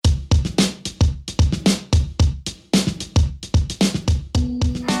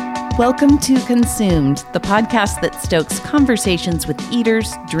Welcome to Consumed, the podcast that stokes conversations with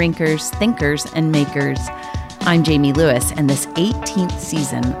eaters, drinkers, thinkers, and makers. I'm Jamie Lewis, and this 18th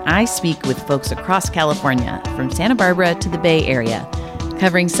season, I speak with folks across California, from Santa Barbara to the Bay Area,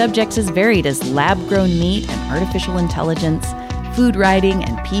 covering subjects as varied as lab-grown meat and artificial intelligence, food writing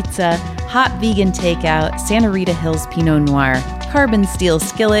and pizza, hot vegan takeout, Santa Rita Hills Pinot Noir, carbon steel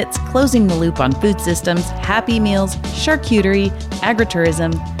skillets, closing the loop on food systems, happy meals, charcuterie,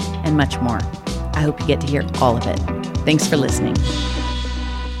 agritourism, and much more. I hope you get to hear all of it. Thanks for listening.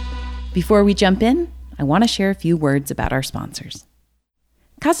 Before we jump in, I want to share a few words about our sponsors.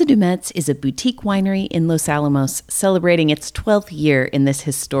 Casa du Metz is a boutique winery in Los Alamos celebrating its 12th year in this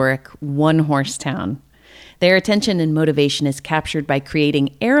historic one-horse town. Their attention and motivation is captured by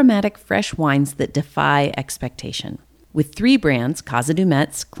creating aromatic fresh wines that defy expectation. With 3 brands, Casa du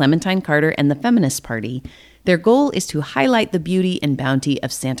Metz, Clementine Carter, and the Feminist Party, their goal is to highlight the beauty and bounty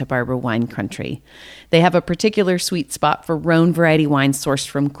of Santa Barbara wine country. They have a particular sweet spot for Rhone variety wines sourced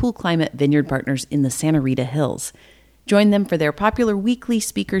from cool climate vineyard partners in the Santa Rita Hills. Join them for their popular weekly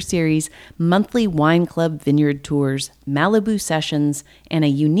speaker series, monthly wine club vineyard tours, Malibu sessions, and a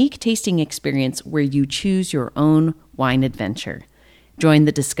unique tasting experience where you choose your own wine adventure. Join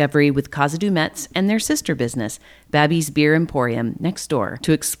the discovery with Casa du Metz and their sister business, Babby's Beer Emporium, next door,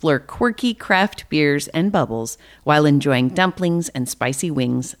 to explore quirky craft beers and bubbles while enjoying dumplings and spicy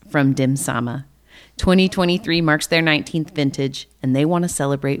wings from Dim Sama. 2023 marks their 19th vintage, and they want to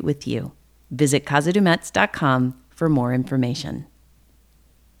celebrate with you. Visit casadumetz.com for more information.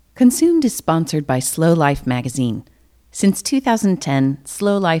 Consumed is sponsored by Slow Life magazine. Since 2010,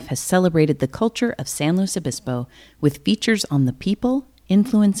 Slow Life has celebrated the culture of San Luis Obispo with features on the people,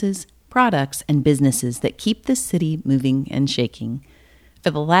 influences, products, and businesses that keep this city moving and shaking.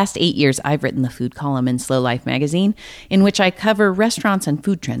 For the last 8 years, I've written the food column in Slow Life magazine, in which I cover restaurants and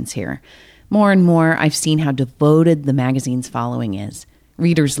food trends here. More and more, I've seen how devoted the magazine's following is.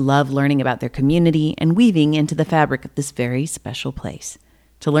 Readers love learning about their community and weaving into the fabric of this very special place.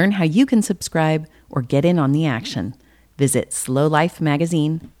 To learn how you can subscribe or get in on the action, visit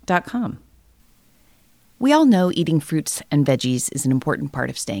slowlifemagazine.com. We all know eating fruits and veggies is an important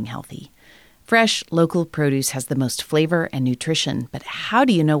part of staying healthy. Fresh, local produce has the most flavor and nutrition, but how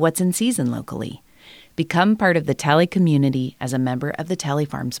do you know what's in season locally? Become part of the Tally community as a member of the Tally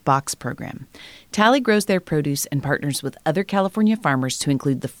Farms Box program. Tally grows their produce and partners with other California farmers to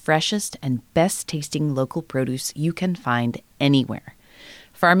include the freshest and best-tasting local produce you can find anywhere.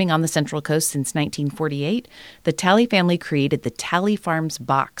 Farming on the Central Coast since 1948, the Tally family created the Tally Farms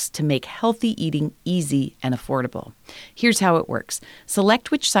Box to make healthy eating easy and affordable. Here's how it works.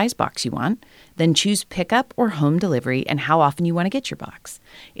 Select which size box you want, then choose pickup or home delivery and how often you want to get your box.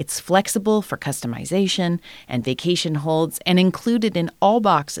 It's flexible for customization and vacation holds, and included in all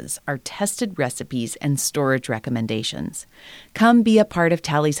boxes are tested recipes and storage recommendations. Come be a part of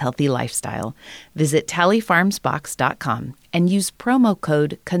Tally's healthy lifestyle. Visit tallyfarmsbox.com and use promo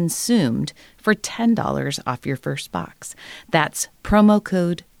code CONSUMED for $10 off your first box. That's promo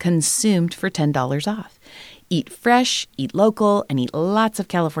code CONSUMED for $10 off. Eat fresh, eat local, and eat lots of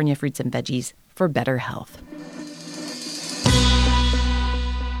California fruits and veggies for better health.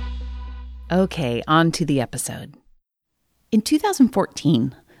 Okay, on to the episode. In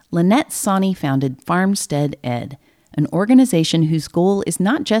 2014, Lynette Sonne founded FarmsteadEd, an organization whose goal is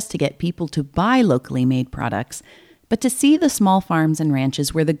not just to get people to buy locally made products, but to see the small farms and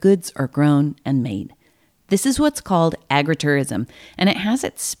ranches where the goods are grown and made. This is what's called agritourism, and it has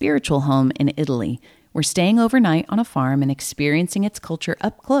its spiritual home in Italy, where staying overnight on a farm and experiencing its culture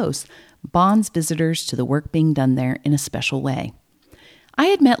up close bonds visitors to the work being done there in a special way. I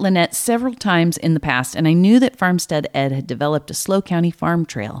had met Lynette several times in the past, and I knew that FarmsteadEd had developed a Slow County farm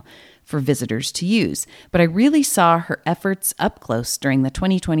trail for visitors to use, but I really saw her efforts up close during the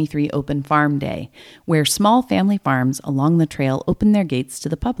 2023 Open Farm Day, where small family farms along the trail opened their gates to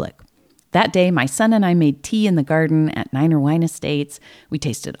the public. That day, my son and I made tea in the garden at Niner Wine Estates. We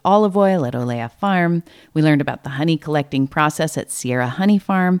tasted olive oil at Olea Farm. We learned about the honey collecting process at Sierra Honey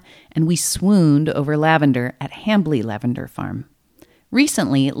Farm, and we swooned over lavender at Hambly Lavender Farm.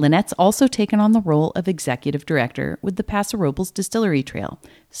 Recently, Lynette's also taken on the role of executive director with the Paso Robles Distillery Trail,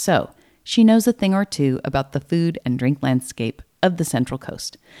 so she knows a thing or two about the food and drink landscape of the Central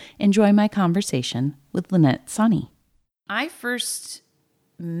Coast. Enjoy my conversation with Lynette Sonne. I first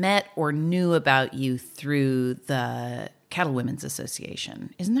met or knew about you through the Cattle Women's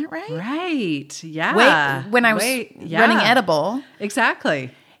Association. Isn't that right? Right. Yeah. When I was running Edible.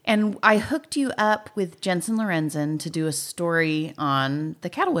 Exactly. And I hooked you up with Jensen Lorenzen to do a story on the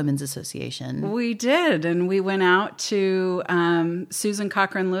Cattle Women's Association. We did. And we went out to Susan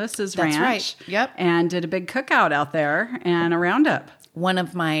Cochran Lewis's ranch. That's right. Yep. And did a big cookout out there and a roundup. One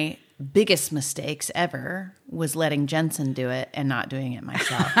of my biggest mistakes ever was letting Jensen do it and not doing it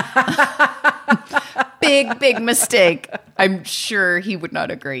myself. Big mistake. I'm sure he would not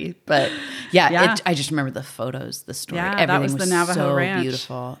agree. But I just remember the photos, the story. Yeah, Everything that was the Navajo so Ranch.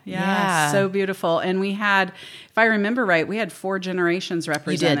 Beautiful. Yeah, so beautiful. And we had, if I remember right, we had 4 generations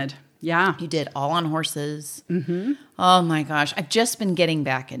represented. Yeah. You did, all on horses. Mm-hmm. Oh my gosh. I've just been getting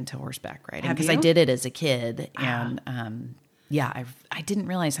back into horseback riding because I did it as a kid. And I didn't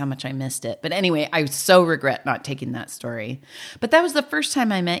realize how much I missed it. But anyway, I so regret not taking that story. But that was the first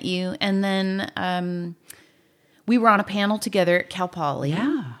time I met you. And then we were on a panel together at Cal Poly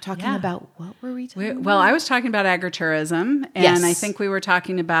talking about, what were we talking about? Well, I was talking about agritourism. And I think we were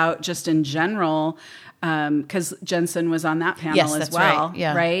talking about just in general, because Jensen was on that panel as well. Right.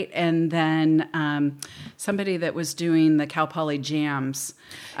 Yeah. Right. And then somebody that was doing the Cal Poly jams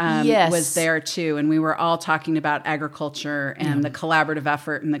was there too. And we were all talking about agriculture and the collaborative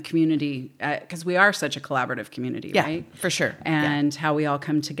effort and the community, because we are such a collaborative community, right? For sure. And how we all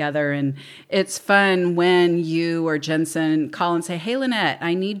come together. And it's fun when you or Jensen call and say, hey, Lynette,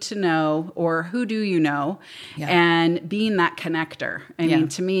 I need to know, or who do you know? Yeah. And being that connector. I mean,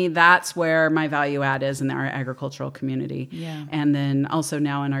 to me, that's where my value add is in our agricultural community. Yeah. And then also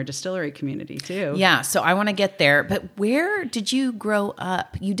now in our distillery community too. Yeah. So I want to get there. But where did you grow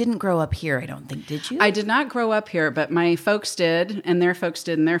up? You didn't grow up here, I don't think, did you? I did not grow up here, but my folks did, and their folks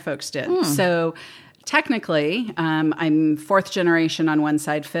did, and their folks did. So technically, I'm 4th generation on one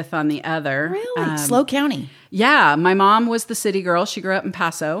side, 5th on the other. Really? Slow County. Yeah. My mom was the city girl. She grew up in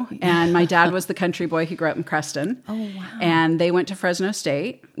Paso. And my dad was the country boy. He grew up in Creston. Oh, wow. And they went to Fresno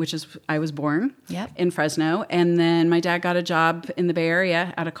State, which is, I was born in Fresno. And then my dad got a job in the Bay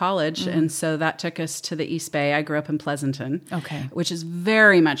Area out of college. And so that took us to the East Bay. I grew up in Pleasanton. Okay. Which is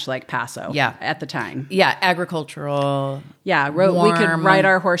very much like Paso at the time. Yeah. Agricultural. Yeah. We could ride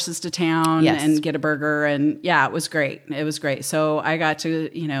our horses to town and get a burger. And it was great. It was great. So I got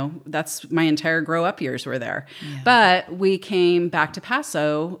to, that's my entire grow up years were there. Yeah. But we came back to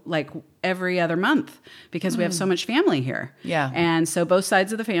Paso like every other month because we have so much family here. Yeah. And so both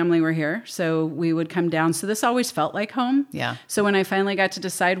sides of the family were here. So we would come down. So this always felt like home. Yeah. So when I finally got to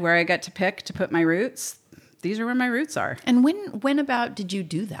decide where I got to pick to put my roots, these are where my roots are. And when about did you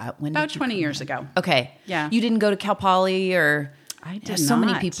do that? About 20 years ago. Okay. Yeah. You didn't go to Cal Poly or... I did not. So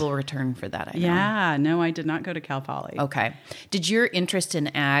many people return for that, I know. Yeah. No, I did not go to Cal Poly. Okay. Did your interest in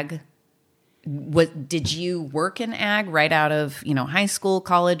ag... did you work in ag right out of, high school,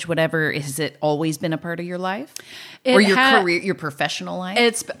 college, whatever? Has it always been a part of your life? Or your career, your professional life?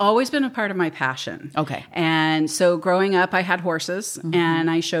 It's always been a part of my passion. Okay. And so growing up, I had horses and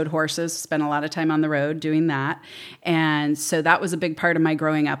I showed horses, spent a lot of time on the road doing that. And so that was a big part of my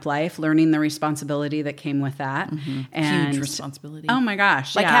growing up life, learning the responsibility that came with that. And huge responsibility. Oh my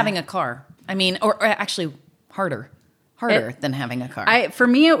gosh. Like having a car. I mean, or actually harder than having a car. For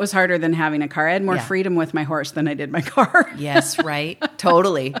me, it was harder than having a car. I had more freedom with my horse than I did my car. Yes, right.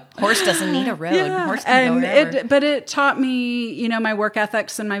 Totally. Horse doesn't need a road. Yeah. Horse can go wherever. But it taught me, my work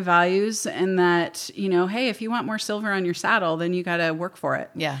ethics and my values, and that, hey, if you want more silver on your saddle, then you got to work for it.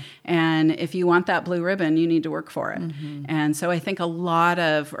 Yeah. And if you want that blue ribbon, you need to work for it. And so I think I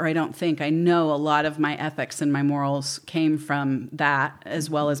know a lot of my ethics and my morals came from that as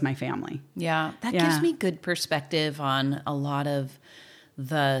well as my family. Yeah. That gives me good perspective on a lot of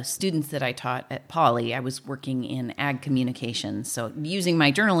the students that I taught at Poly. I was working in ag communications, so using my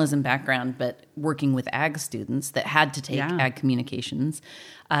journalism background, but working with ag students that had to take ag communications.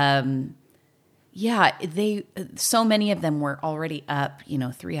 So many of them were already up,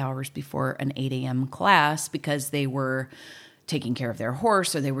 3 hours before an 8 a.m. class because they were taking care of their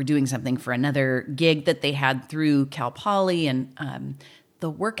horse or they were doing something for another gig that they had through Cal Poly, and the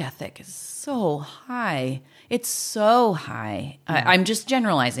work ethic is so high. It's so high. I'm just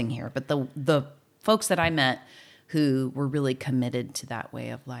generalizing here, but the folks that I met who were really committed to that way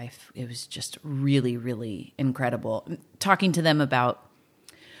of life, it was just really, really incredible. Talking to them about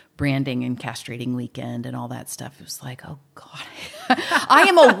branding and castrating weekend and all that stuff, it was like, oh God, I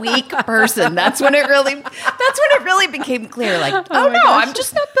am a weak person. That's when it That's when it really became clear, like, oh no, gosh. I'm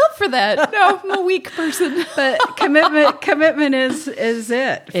just not built for that. No, I'm a weak person. But commitment is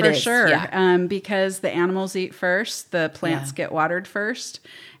it for sure. Yeah. Because the animals eat first, the plants get watered first,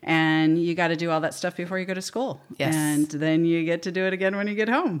 and you got to do all that stuff before you go to school. Yes. And then you get to do it again when you get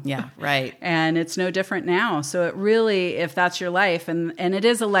home. Yeah, right. And it's no different now. So it really, if that's your life, and it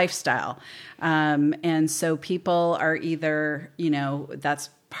is a lifestyle. And so people are either, that's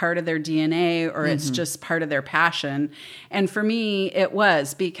part of their DNA or it's just part of their passion. And for me, it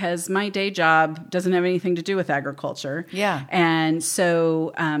was because my day job doesn't have anything to do with agriculture. Yeah. And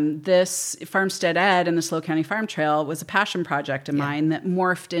so this FarmsteadEd and the SLO County Farm Trail was a passion project of mine that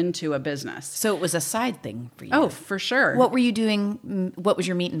morphed into a business. So it was a side thing for you. Oh, for sure. What were you doing? What was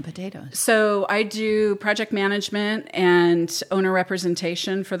your meat and potatoes? So I do project management and owner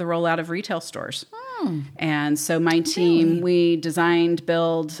representation for the rollout of retail stores. And so my team, we designed,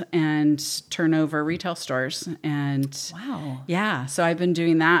 build, and turn over retail stores. And yeah, so I've been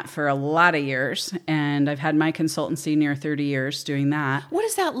doing that for a lot of years. And I've had my consultancy near 30 years doing that. What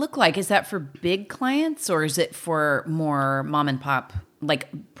does that look like? Is that for big clients or is it for more mom and pop, like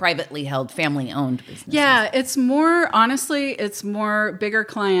privately held, family-owned businesses? Yeah, it's more bigger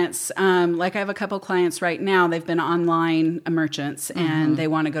clients. Like I have a couple clients right now, they've been online merchants and they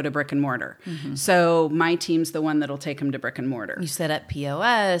want to go to brick and mortar. So my team's the one that'll take them to brick and mortar. You set up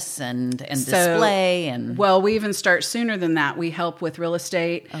POS and display and... Well, we even start sooner than that. We help with real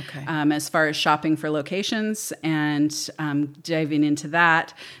estate as far as shopping for locations and diving into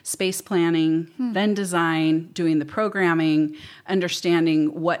that, space planning, then design, doing the programming, understanding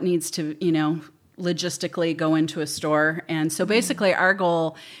what needs to, logistically go into a store. And so basically our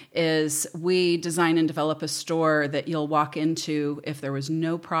goal is we design and develop a store that you'll walk into. If there was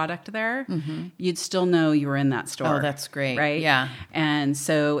no product there, you'd still know you were in that store. Oh, that's great. Right? Yeah. And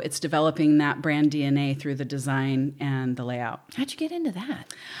so it's developing that brand DNA through the design and the layout. How'd you get into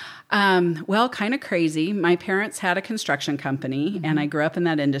that? Well, kind of crazy. My parents had a construction company and I grew up in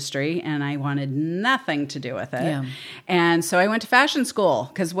that industry and I wanted nothing to do with it. Yeah. And so I went to fashion school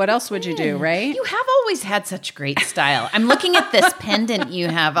because what else would you do, right? You have always had such great style. I'm looking at this pendant you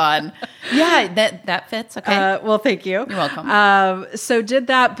have on. Yeah, that fits. Okay. Well, thank you. You're welcome. So did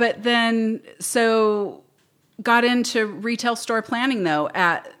that, but then got into retail store planning though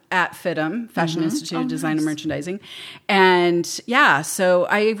at FITM, Fashion Institute of Design and Merchandising. And so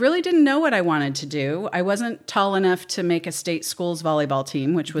I really didn't know what I wanted to do. I wasn't tall enough to make a state schools volleyball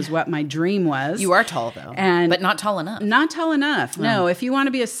team, which was what my dream was. You are tall though, but not tall enough. Not tall enough. No, if you want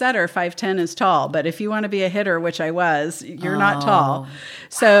to be a setter, 5'10" is tall. But if you want to be a hitter, which I was, you're not tall.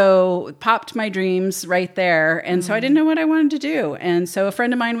 So popped my dreams right there. And so I didn't know what I wanted to do. And so a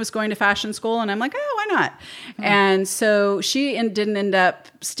friend of mine was going to fashion school and I'm like, oh, why not? And so she didn't end up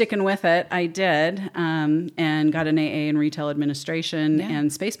sticking with it. I did, and got an AA in retail administration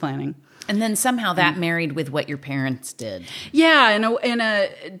and space planning. And then somehow that married with what your parents did. Yeah, in a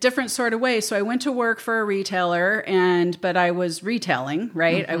different sort of way. So I went to work for a retailer, but I was retailing,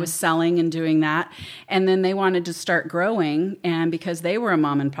 right? I was selling and doing that. And then they wanted to start growing. And because they were a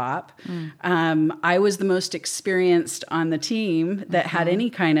mom and pop, I was the most experienced on the team that had any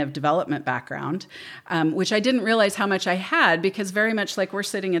kind of development background, which I didn't realize how much I had because very much like we're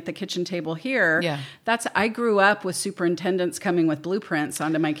sitting at the kitchen table here, I grew up with superintendents coming with blueprints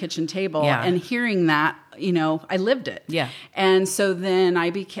onto my kitchen table. And hearing that, I lived it. Yeah. And so then I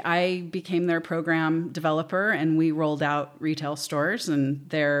became their program developer and we rolled out retail stores and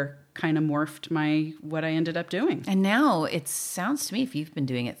they're kind of morphed what I ended up doing. And now it sounds to me, if you've been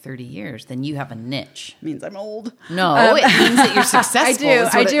doing it 30 years, then you have a niche. It means I'm old. No, it means that you're successful.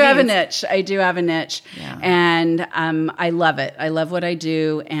 I do have a niche. I do have a niche. Yeah. And I love it. I love what I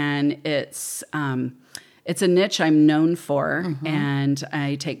do. And it's a niche I'm known for, and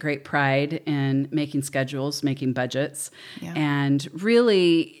I take great pride in making schedules, making budgets, and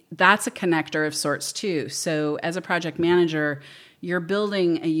really that's a connector of sorts too. So as a project manager, you're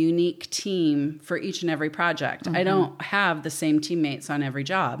building a unique team for each and every project. I don't have the same teammates on every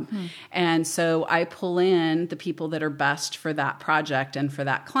job. And so I pull in the people that are best for that project and for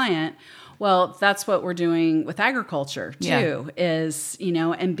that client. Well, that's what we're doing with agriculture too, is,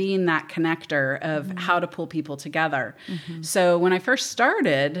 and being that connector of how to pull people together. So when I first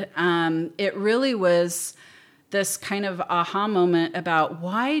started, it really was this kind of aha moment about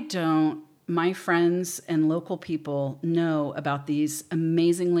why don't my friends and local people know about these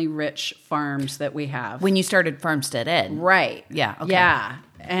amazingly rich farms that we have. When you started FarmsteadEd. Right. Yeah. Okay. Yeah.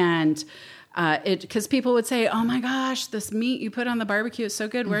 And because people would say, "Oh my gosh, this meat you put on the barbecue is so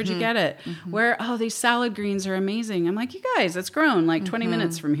good. Where'd you get it?" These salad greens are amazing. I'm like, you guys, it's grown like 20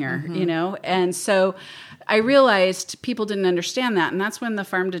 minutes from here, And so I realized people didn't understand that. And that's when the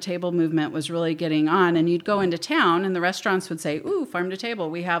farm to table movement was really getting on. And you'd go into town and the restaurants would say, "Ooh, farm to table,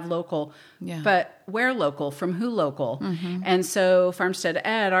 we have local." Yeah. But where local? From who local? And so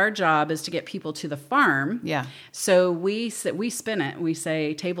FarmsteadEd, our job is to get people to the farm. Yeah. So we spin it. We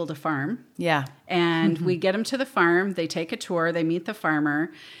say table to farm. Yeah. And we get them to the farm. They take a tour. They meet the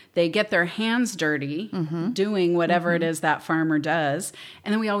farmer. They get their hands dirty doing whatever it is that farmer does.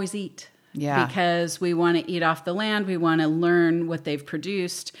 And then we always eat. Yeah. Because we want to eat off the land. We want to learn what they've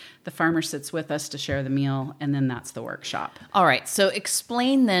produced. The farmer sits with us to share the meal, and then that's the workshop. All right. So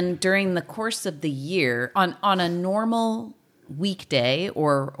explain then, during the course of the year, on a normal weekday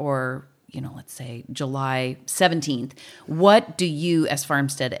or let's say July 17th, what do you as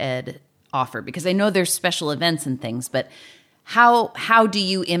FarmsteadEd offer? Because I know there's special events and things, but how do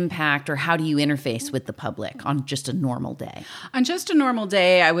you impact or how do you interface with the public on just a normal day? On just a normal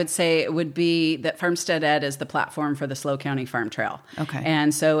day, I would say it would be that FarmsteadEd is the platform for the SLO County Farm Trail. Okay.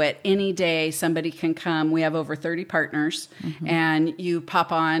 And so at any day, somebody can come. We have over 30 partners, and you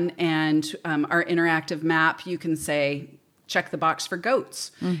pop on, and our interactive map, you can say, check the box for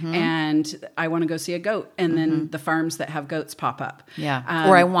goats, and I want to go see a goat. And then the farms that have goats pop up. Yeah.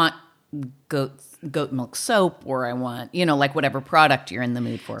 Or I want goat milk soap, or I want, like whatever product you're in the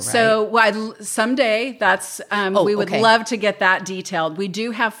mood for, right? So someday we would love to get that detailed. We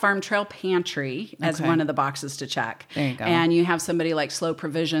do have Farm Trail Pantry as one of the boxes to check. There you go. And you have somebody like SLO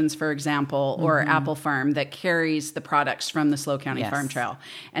Provisions, for example, or Apple Farm that carries the products from the SLO County Farm Trail.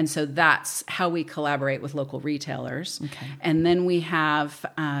 And so that's how we collaborate with local retailers. Okay. And then we have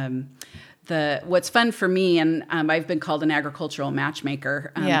what's fun for me, and I've been called an agricultural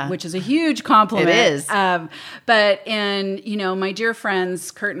matchmaker, which is a huge compliment. It is. But in, my dear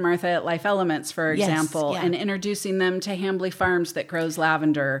friends, Kurt and Martha at Life Elements, for example, and introducing them to Hambly Farms that grows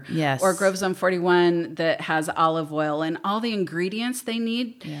lavender, or Grove Zone 41 that has olive oil and all the ingredients they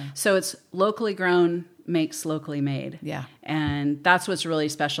need. Yeah. So it's locally grown, makes locally made. Yeah. And that's what's really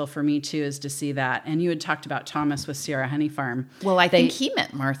special for me too, is to see that. And you had talked about Thomas with Sierra Honey Farm. Well, I think he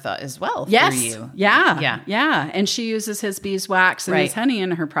met Martha as well for you. Yeah. And she uses his beeswax and his honey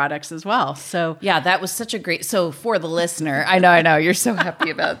in her products as well. So yeah, that was such a great, so for the listener, I know, you're so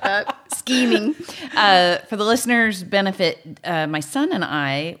happy about that. Scheming. For the listener's benefit, my son and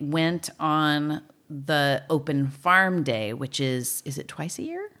I went on the open farm day, which is it twice a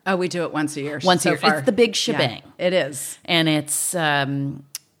year? Oh, we do it once a year. Once a year. Far. It's the big shebang. Yeah, it is. And it's,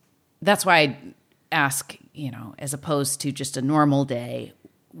 that's why I ask, as opposed to just a normal day,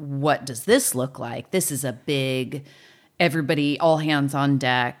 what does this look like? This is a big, everybody, all hands on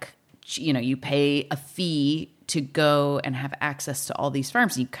deck. You pay a fee to go and have access to all these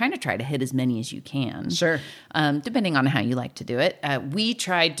farms. You kind of try to hit as many as you can. Sure. Depending on how you like to do it. We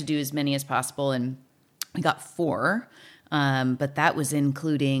tried to do as many as possible, and we got 4. But that was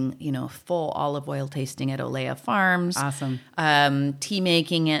including, full olive oil tasting at Olea Farms. Awesome. Tea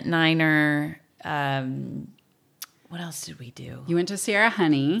making at Niner. What else did we do? You went to Sierra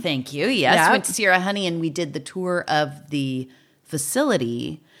Honey. Thank you. Yes, yeah. Went to Sierra Honey, and we did the tour of the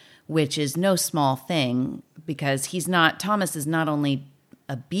facility, which is no small thing, because Thomas is not only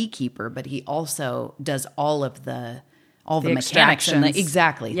a beekeeper, but he also does all the mechanics.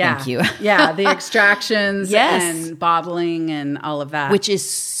 Exactly. Yeah. Thank you. Yeah. The extractions and bottling and all of that. Which is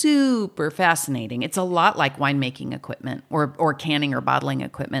super fascinating. It's a lot like winemaking equipment or canning or bottling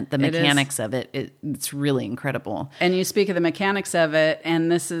equipment. The mechanics of it's really incredible. And you speak of the mechanics of it,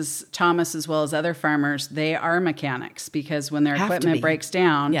 and this is Thomas as well as other farmers, they are mechanics, because when their equipment breaks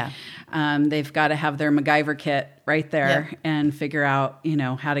down, they've got to have their MacGyver kit right there and figure out,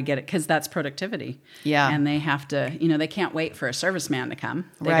 how to get it, because that's productivity. Yeah. And they have to, they can't wait for a serviceman to come.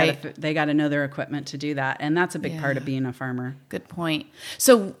 They got to know their equipment to do that. And that's a big part of being a farmer. Good point.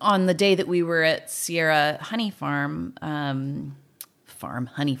 So on the day that we were at Sierra Honey Farm,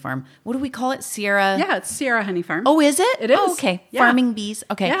 Honey Farm, what do we call it? Sierra? Yeah, it's Sierra Honey Farm. Oh, is it? It is. Oh, okay. Yeah. Farming bees.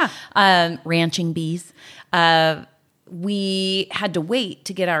 Okay. Yeah. Ranching bees. We had to wait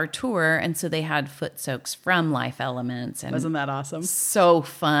to get our tour, and so they had foot soaks from Life Elements. And wasn't that awesome? So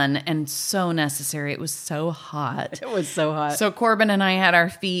fun and so necessary. It was so hot. It was so hot. So Corbin and I had our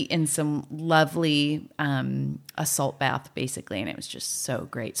feet in some lovely a salt bath, basically, and it was just so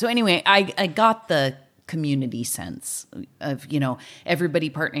great. So anyway, I got the community sense of, everybody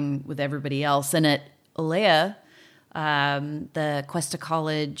partnering with everybody else. And at Olea, the Cuesta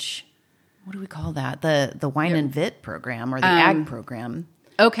College... What do we call that? The wine and vit program, or the ag program.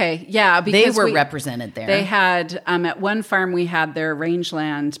 Okay, yeah, because they were represented there. They had at one farm we had their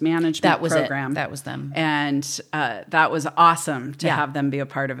rangeland management program. That was them, and that was awesome to have them be a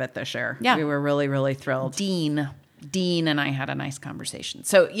part of it this year. Yeah, we were really, really thrilled. Dean and I had a nice conversation.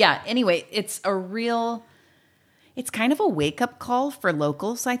 So yeah, anyway, it's kind of a wake up call for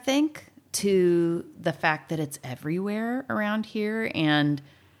locals, I think, to the fact that it's everywhere around here, and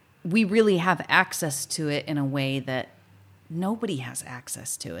we really have access to it in a way that nobody has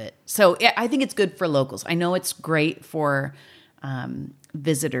access to it. So I think it's good for locals. I know it's great for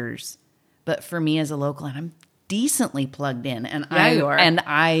visitors, but for me as a local, and I'm decently plugged in, and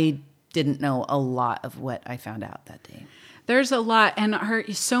I didn't know a lot of what I found out that day. There's a lot, and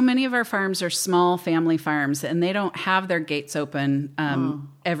so many of our farms are small family farms, and they don't have their gates open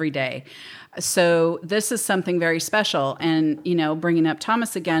every day. So this is something very special. And, bringing up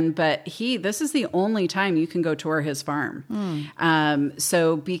Thomas again, but this is the only time you can go tour his farm.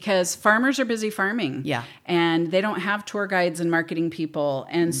 So because farmers are busy farming, and they don't have tour guides and marketing people.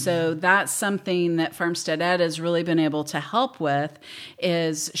 And so that's something that FarmsteadEd has really been able to help with,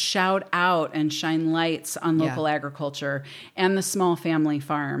 is shout out and shine lights on local agriculture and the small family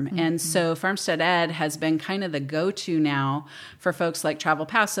farm. And so FarmsteadEd has been kind of the go-to now for folks like Travel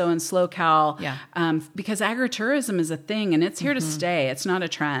Paso and Slow Cal. Because agritourism is a thing, and it's here to stay. It's not a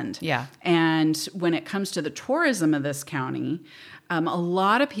trend. Yeah. And when it comes to the tourism of this county, a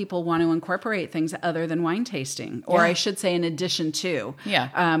lot of people want to incorporate things other than wine tasting, or I should say in addition to.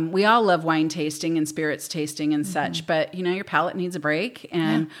 Yeah. We all love wine tasting and spirits tasting and such, but, your palate needs a break,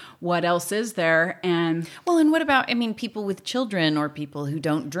 and what else is there? And what about, people with children or people who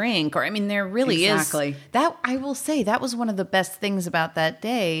don't drink, or, there really is. That, I will say, that was one of the best things about that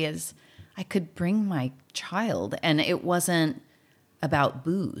day is I could bring my child, and it wasn't about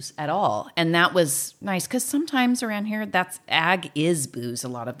booze at all. And that was nice, because sometimes around here, ag is booze a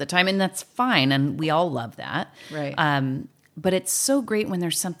lot of the time, and that's fine, and we all love that. Right. But it's so great when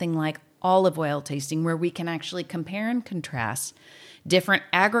there's something like olive oil tasting where we can actually compare and contrast different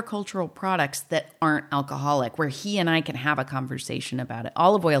agricultural products that aren't alcoholic, where he and I can have a conversation about it.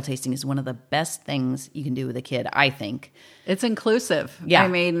 Olive oil tasting is one of the best things you can do with a kid, I think. It's inclusive. Yeah.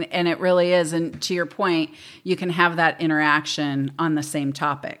 And it really is. And to your point, you can have that interaction on the same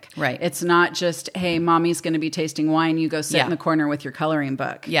topic. Right. It's not just, hey, mommy's going to be tasting wine. You go sit in the corner with your coloring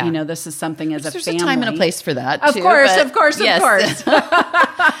book. Yeah. This is something as a family. There's a time and a place for that, Of too. course.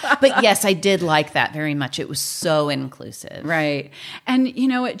 But yes, I did like that very much. It was so inclusive. Right. And,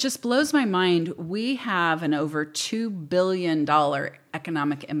 it just blows my mind. We have an over $2 billion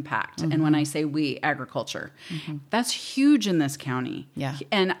economic impact. And when I say we, agriculture, that's huge in this county. Yeah.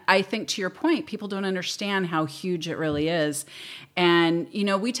 And I think, to your point, people don't understand how huge it really is. And,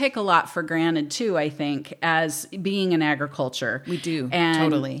 we take a lot for granted too, I think, as being in agriculture. We do. And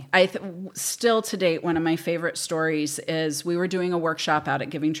totally. Still to date, one of my favorite stories is we were doing a workshop out at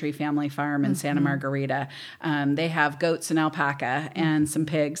Giving Tree Family Farm in Santa Margarita. They have goats and alpaca and some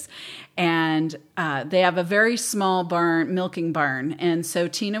pigs. And they have a very small barn, milking barn. And so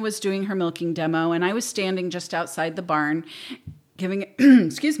Tina was doing her milking demo, and I was standing just outside the barn, giving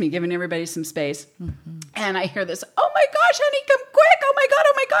everybody some space. And I hear this, oh my gosh, honey, come quick. Oh my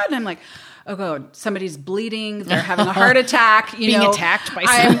God. And I'm like, oh God, somebody's bleeding. They're having a heart attack. Being attacked by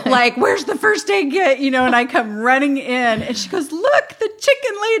someone. I'm like, where's the first aid kit? And I come running in, and she goes, look, the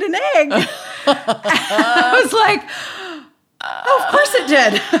chicken laid an egg. I was like, oh, of course it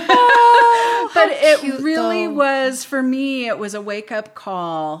did. But it really was, for me, it was a wake-up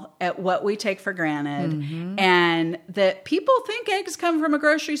call at what we take for granted, and that people think eggs come from a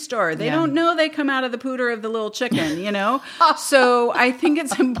grocery store. They don't know they come out of the pooter of the little chicken, So I think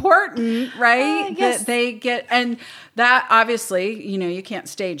it's important, right, that they get, and that obviously, you can't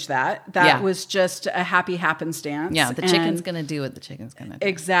stage that. That was just a happy happenstance. Yeah, the chicken's going to do what the chicken's going to do.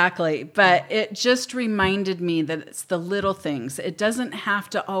 Exactly. But it just reminded me that it's the little things. It doesn't have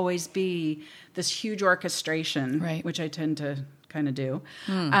to always be this huge orchestration, right, which I tend to kind of do.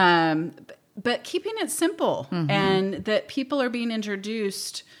 But keeping it simple, and that people are being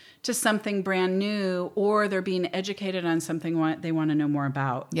introduced to something brand new, or they're being educated on something they want to know more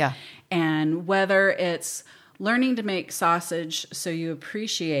about. Yeah. And whether it's learning to make sausage so you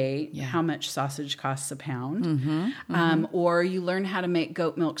appreciate how much sausage costs a pound, or you learn how to make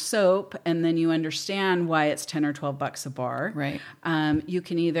goat milk soap, and then you understand why it's $10 or $12 a bar. Right. You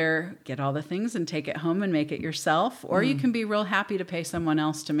can either get all the things and take it home and make it yourself, or you can be real happy to pay someone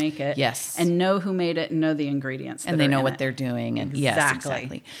else to make it. Yes. And know who made it and know the ingredients. And they know what they're doing. And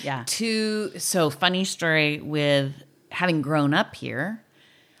exactly. Yes, exactly. So funny story with having grown up here.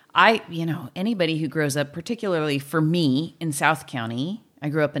 Anybody who grows up, particularly for me in South County, I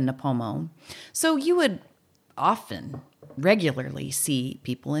grew up in Napomo. So you would often regularly see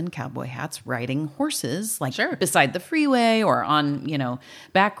people in cowboy hats riding horses, like beside the freeway or on,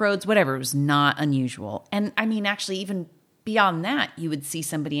 back roads, whatever. It was not unusual. And I mean, actually, even beyond that, you would see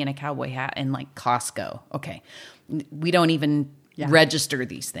somebody in a cowboy hat in like Costco. Okay. We don't even register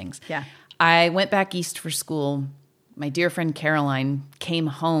these things. Yeah. I went back east for school. My dear friend Caroline came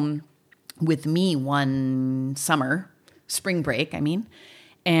home with me one summer, spring break,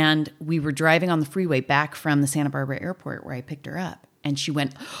 and we were driving on the freeway back from the Santa Barbara airport where I picked her up. And she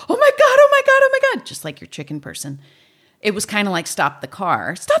went, oh my God, oh my God, oh my God, just like your chicken person. It was kind of like, stop the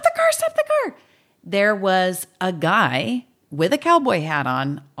car, stop the car, stop the car. There was a guy with a cowboy hat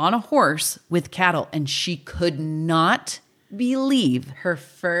on a horse with cattle, and she could not believe her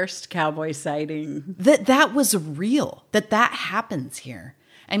first cowboy sighting. That was real, that happens here.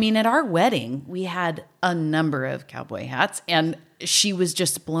 I mean, at our wedding, we had a number of cowboy hats, and she was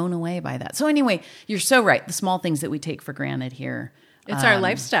just blown away by that. So anyway, you're so right. The small things that we take for granted here. It's our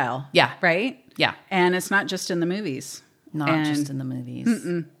lifestyle. Yeah. Right? Yeah. And it's not just in the movies. Not just in the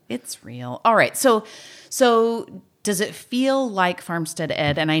movies. It's real. All right. So does it feel like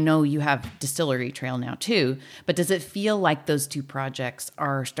FarmsteadEd, and I know you have Distillery Trail now too, but does it feel like those two projects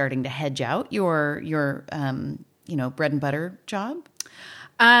are starting to hedge out your bread and butter job?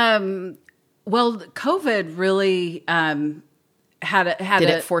 Well, COVID really did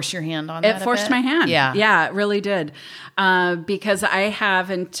it force your hand on that? It forced my hand. Yeah, it really did. Because I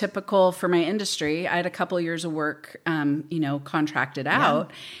have, in typical for my industry, I had a couple of years of work, contracted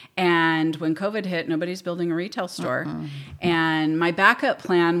out. And when COVID hit, nobody's building a retail store. And my backup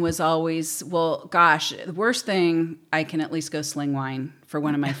plan was always, well, gosh, the worst thing, I can at least go sling wine for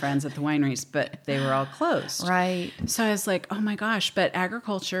one of my friends at the wineries, but they were all closed. Right. So I was like, oh my gosh, but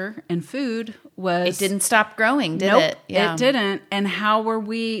agriculture and food was... It didn't stop growing, did nope, it? Yeah. It didn't. And how were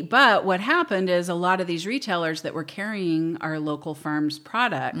we... But what happened is a lot of these retailers that were carrying our local farms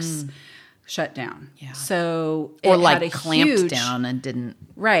products shut down. Yeah. So or like clamped down and didn't...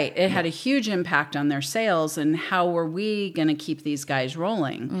 Right. It had a huge impact on their sales, and how were we going to keep these guys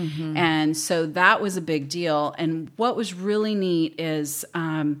rolling? And so that was a big deal. And what was really neat is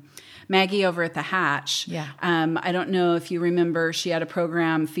Maggie over at the Hatch. Yeah. I don't know if you remember, she had a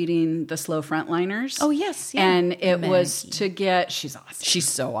program feeding the slow frontliners. Oh, yes. Yeah. And it was to get... She's awesome. She's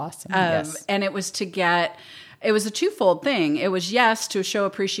so awesome. Yes. And it was to get... It was a twofold thing. It was, yes, to show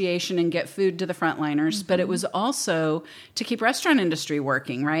appreciation and get food to the frontliners, but it was also to keep restaurant industry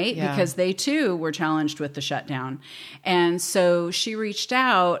working, right? Yeah. Because they too were challenged with the shutdown. And so she reached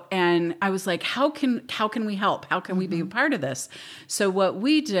out, and I was like, how can we help? How can we be a part of this? So what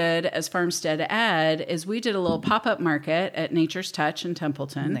we did as FarmsteadEd is we did a little pop-up market at Nature's Touch in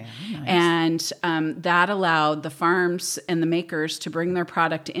Templeton. Nice. And that allowed the farms and the makers to bring their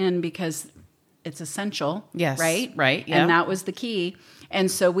product in because it's essential. Yes. Right? Right. Yeah. And that was the key.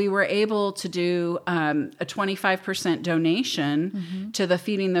 And so we were able to do a 25% donation to the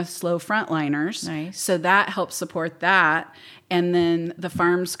Feeding the Slow Frontliners. Nice. So that helped support that. And then the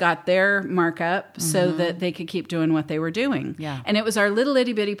farms got their markup so that they could keep doing what they were doing. Yeah. And it was our little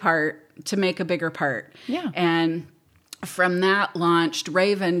itty bitty part to make a bigger part. Yeah. And from that launched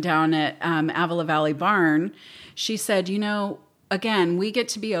Raven down at Avila Valley Barn. She said, again, we get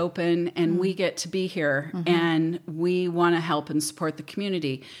to be open and we get to be here and we want to help and support the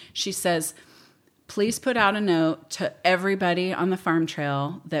community. She says, please put out a note to everybody on the farm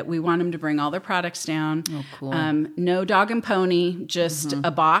trail that we want them to bring all their products down. Oh, cool. No dog and pony, just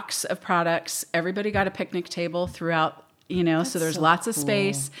a box of products. Everybody got a picnic table throughout, so there's lots of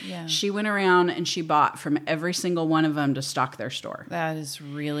space. Yeah. She went around and she bought from every single one of them to stock their store. That is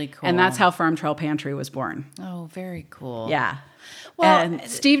really cool. And that's how Farm Trail Pantry was born. Oh, very cool. Yeah. Well, and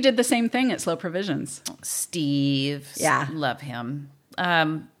Steve did the same thing at Slow Provisions. Steve. Yeah. Love him.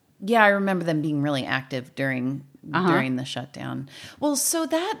 I remember them being really active during the shutdown. Well, so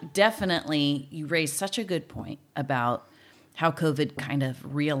that definitely, you raised such a good point about how COVID kind of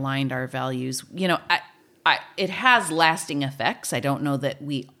realigned our values. It has lasting effects. I don't know that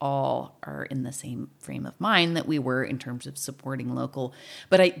we all are in the same frame of mind that we were in terms of supporting local,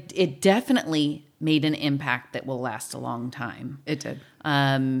 but it definitely made an impact that will last a long time. It did.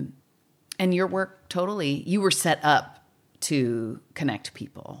 And your work, totally, you were set up to connect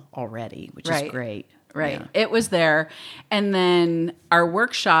people already, which is great. Right. Yeah. It was there. And then our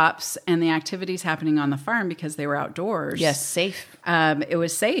workshops and the activities happening on the farm, because they were outdoors. Yes, safe. It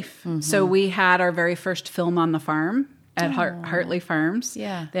was safe. So we had our very first film on the farm at Hartley Farms.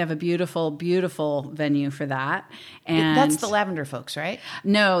 Yeah. They have a beautiful, beautiful venue for that. And that's the lavender folks, right?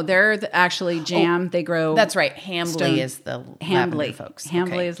 No, they're actually jam. They grow. That's right. Hambly is the lavender folks.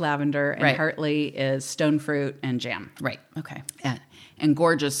 Hambly is lavender, and Hartley is stone fruit and jam. Right. Okay. And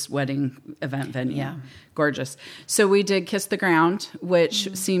gorgeous wedding event venue. Yeah. Gorgeous. So we did Kiss the Ground,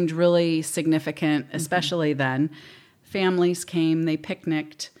 which seemed really significant, especially then. Families came, they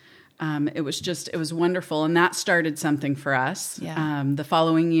picnicked. It was wonderful. And that started something for us. Yeah. The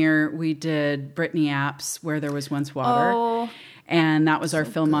following year, we did Brittany Apps, Where There Was Once Water. Oh, and that was our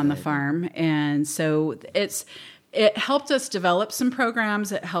film on the farm. And so it helped us develop some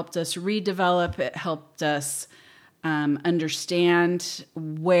programs. It helped us redevelop. It helped us understand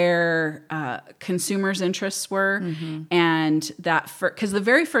where consumers' interests were. And that, because the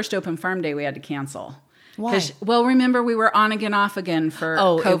very first open farm day we had to cancel. Why? Well, remember, we were on again, off again for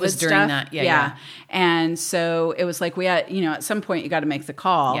COVID it was during stuff. that. Yeah. And so it was like we had, at some point you got to make the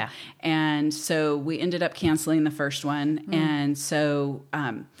call. Yeah. And so we ended up canceling the first one. And so,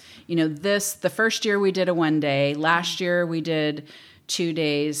 the first year we did a 1 day. Last year we did 2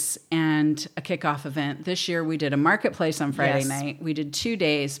 days and a kickoff event. This year we did a marketplace on Friday night. We did 2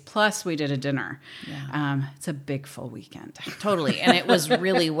 days, plus we did a dinner. Yeah. It's a big full weekend. Totally. And it was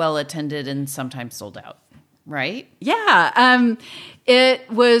really well attended and sometimes sold out, right? Yeah. It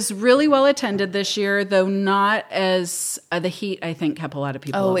was really well attended this year, though not as the heat, I think, kept a lot of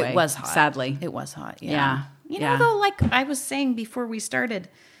people away. It was hot. Sadly. It was hot. Yeah. Yeah. Though, like I was saying before we started,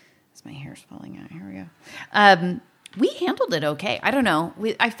 my hair's falling out. Here we go. We handled it okay. I don't know.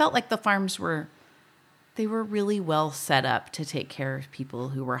 I felt like the farms were really well set up to take care of people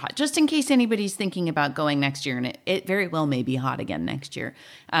who were hot. Just in case anybody's thinking about going next year, and it very well may be hot again next year.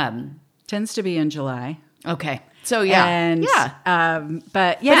 Tends to be in July. Okay. So but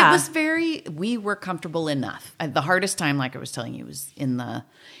But it was we were comfortable enough. The hardest time, like I was telling you, was in the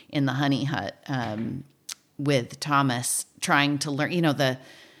honey hut with Thomas, trying to learn,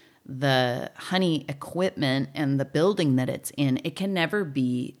 the honey equipment and the building that it's in, it can never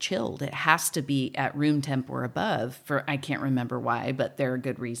be chilled. It has to be at room temp or above I can't remember why, but there are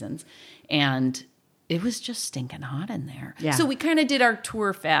good reasons. And it was just stinking hot in there. Yeah. So we kind of did our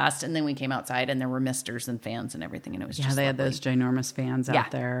tour fast, and then we came outside and there were misters and fans and everything. And it was just they lovely. had those ginormous fans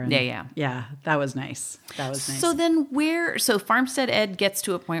out there. And yeah. That was nice. So then so FarmsteadEd gets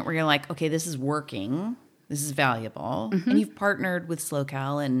to a point where you're like, okay, this is working. This is valuable. And you've partnered with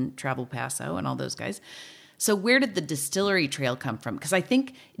SloCal and Travel Paso and all those guys. So where did the distillery trail come from? Because I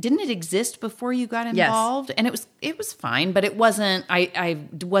think, didn't it exist before you got involved? Yes. And it was fine, but it wasn't, I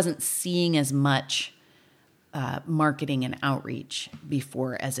wasn't seeing as much marketing and outreach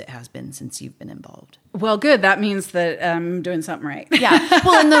before as it has been since you've been involved. Well, good. That means that I'm doing something right. Yeah.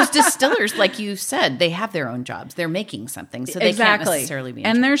 Well, and those distillers, like you said, they have their own jobs. They're making something, so they can't necessarily be in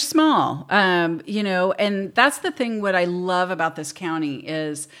and they're small. And that's the thing. What I love about this county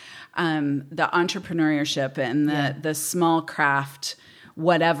is the entrepreneurship and the small craft,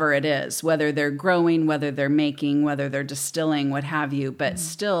 whatever it is, whether they're growing, whether they're making, whether they're distilling, what have you, but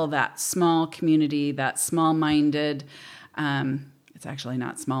still that small community, that small-minded, it's actually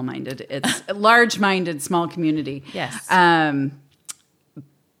not small-minded, it's a large-minded small community. Yes.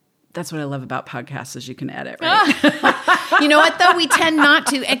 That's what I love about podcasts is you can edit, right? You know what, though? We tend not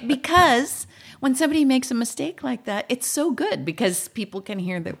to, because when somebody makes a mistake like that, it's so good because people can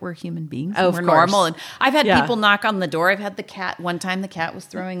hear that we're human beings and we're normal. And I've had people knock on the door. I've had the cat. One time the cat was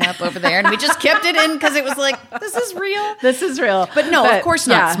throwing up over there, and we just kept it in because it was like, this is real. This is real. But of course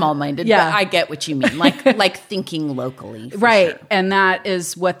not small-minded. Yeah. But I get what you mean. Like thinking locally. Right. Sure. And that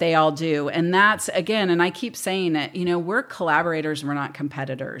is what they all do. And that's, again, and I keep saying it, we're collaborators. We're not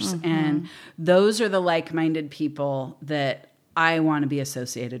competitors. And those are the like-minded people that I want to be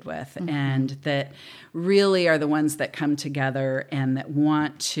associated with, and that really are the ones that come together and that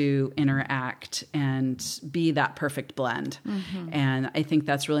want to interact and be that perfect blend. And I think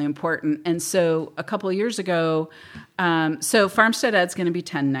that's really important. And so a couple of years ago, so FarmsteadEd's going to be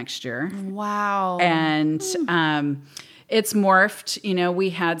 10 next year. Wow. And it's morphed. We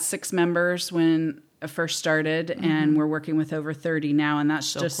had 6 members when first started, and we're working with over 30 now, and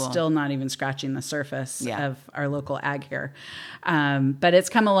that's just cool. Still not even scratching the surface of our local ag here. But it's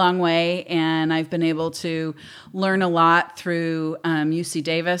come a long way, and I've been able to learn a lot through UC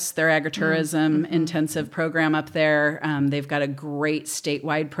Davis, their agritourism intensive program up there. They've got a great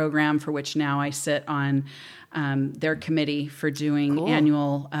statewide program for which now I sit on their committee for doing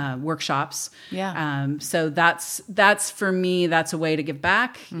annual workshops. Yeah. So that's for me, that's a way to give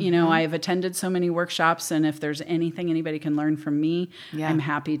back. You know, I've attended so many workshops, and if there's anything anybody can learn from me, I'm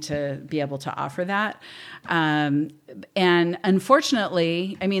happy to be able to offer that. And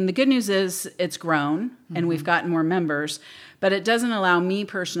unfortunately, I mean, the good news is it's grown and we've gotten more members, but it doesn't allow me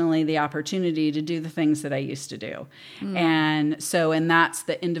personally the opportunity to do the things that I used to do. And that's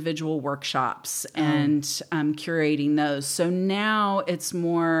the individual workshops and curating those. So now it's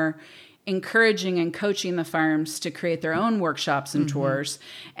more encouraging and coaching the farms to create their own workshops and tours.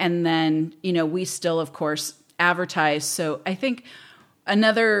 And then, you know, we still, of course, advertise. So I think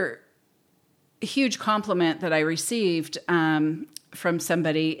another huge compliment that I received from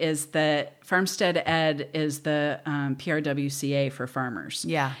somebody is that FarmsteadEd is the PRWCA for farmers.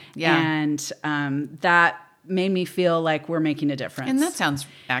 Yeah, yeah. And that made me feel like we're making a difference. And that sounds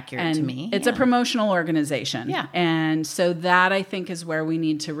accurate to me. It's a promotional organization. Yeah. And so that, I think, is where we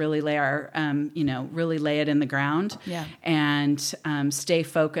need to really lay our, really lay it in the ground. Yeah. And stay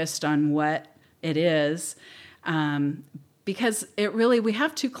focused on what it is. Because we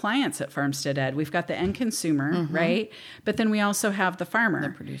have two clients at FarmsteadEd. We've got the end consumer, right? But then we also have the farmer.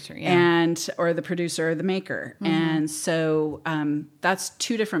 The producer, yeah. Or the producer or the maker. And so that's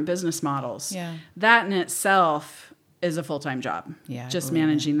two different business models. Yeah. That in itself is a full-time job. Yeah, just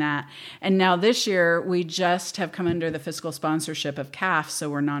managing that. And now this year, we just have come under the fiscal sponsorship of CAF,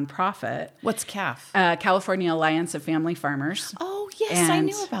 so we're nonprofit. What's CAF? California Alliance of Family Farmers. Oh, yes, I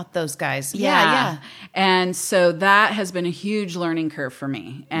knew about those guys. Yeah. And so that has been a huge learning curve for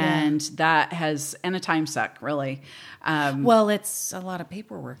me. And and a time suck, really. Well, it's a lot of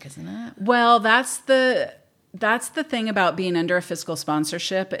paperwork, isn't it? Well, that's the thing about being under a fiscal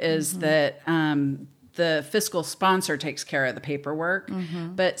sponsorship is that the fiscal sponsor takes care of the paperwork,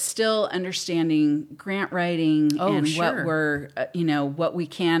 but still understanding grant writing what we're, what we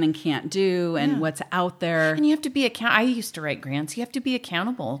can and can't do and what's out there. And you have to be I used to write grants. You have to be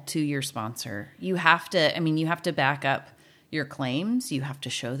accountable to your sponsor. You have to back up your claims. You have to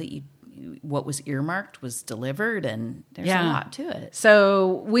show that what was earmarked was delivered, and there's a lot to it.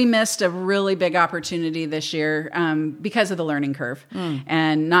 So we missed a really big opportunity this year because of the learning curve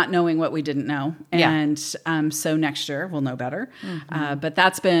and not knowing what we didn't know. And so next year we'll know better. But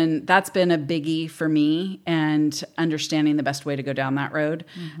that's been a biggie for me, and understanding the best way to go down that road.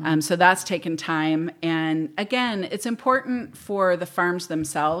 So that's taken time. And again, it's important for the farms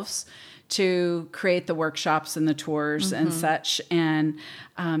themselves to create the workshops and the tours and such. And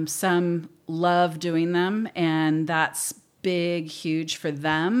some love doing them, and that's big, huge for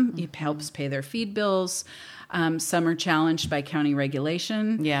them. It helps pay their feed bills. Some are challenged by county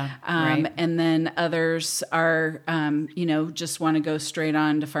regulation. Right. And then others are, just want to go straight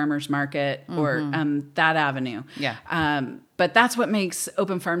on to farmers market or that avenue. But that's what makes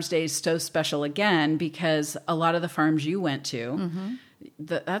Open Farms Days so special again, because a lot of the farms you went to,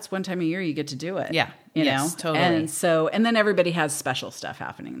 that's one time a year you get to do it. You know? Totally. And then everybody has special stuff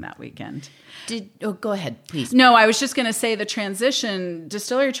happening that weekend. Go ahead, please. No, I was just going to say the transition,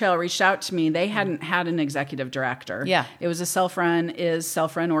 Distillery Trail reached out to me. They hadn't had an executive director. It was a self-run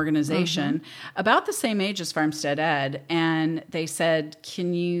organization, about the same age as FarmsteadEd. And they said,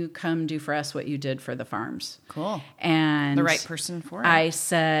 can you come do for us what you did for the farms? Cool. And the right person for it. I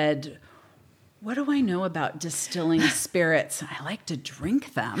said, what do I know about distilling spirits? I like to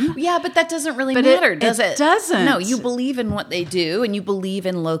drink them. Yeah, but that doesn't really matter, does it? It doesn't. No, you believe in what they do, and you believe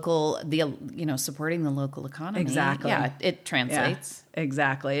in supporting the local economy. Exactly. Yeah, it translates. Yeah,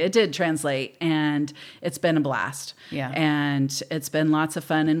 exactly. It did translate, and it's been a blast. And it's been lots of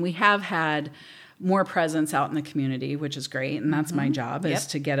fun, and we have had more presence out in the community, which is great. And that's my job, is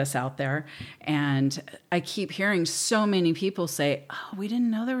to get us out there. And I keep hearing so many people say, oh, we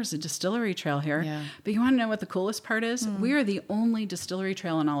didn't know there was a distillery trail here. But you want to know what the coolest part is? We are the only distillery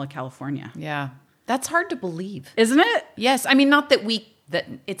trail in all of California. Yeah. That's hard to believe. Isn't it? Yes. I mean, not that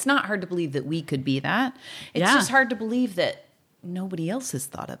it's not hard to believe that we could be that. It's just hard to believe that nobody else has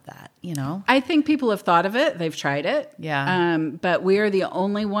thought of that, I think people have thought of it. They've tried it. But we are the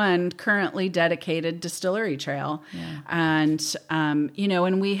only one currently dedicated distillery trail. And,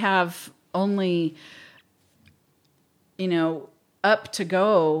 and we have only, up to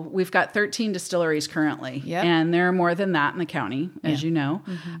go. We've got 13 distilleries currently, and there are more than that in the county, as you know.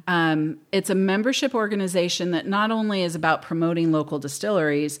 It's a membership organization that not only is about promoting local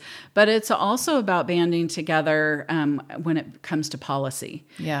distilleries, but it's also about banding together when it comes to policy.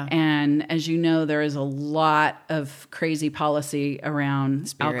 Yeah. And as you know, there is a lot of crazy policy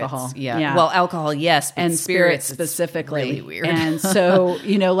around alcohol. Yeah. Well, alcohol, yes, but and spirits specifically. Really weird. And so,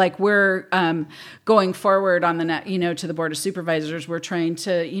 like we're going forward on the to the Board of Supervisors, we're trying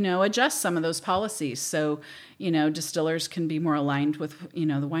to, adjust some of those policies. So, distillers can be more aligned with, the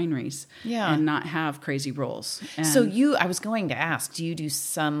wineries and not have crazy rules. And so I was going to ask, do you do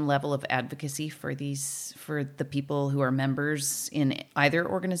some level of advocacy for the people who are members in either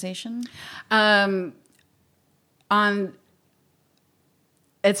organization?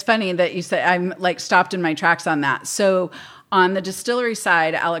 It's funny that you say I'm stopped in my tracks on that. So on the distillery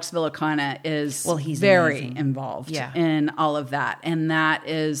side, Alex Villacana is he's very amazing. Involved in all of that. And that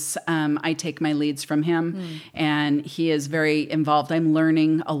is, I take my leads from him and he is very involved. I'm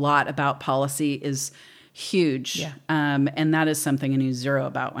learning a lot about policy is huge. Yeah. And that is something I knew zero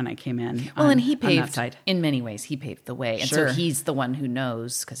about when I came in. Well, and he paved, in many ways, he paved the way. And sure. so he's the one who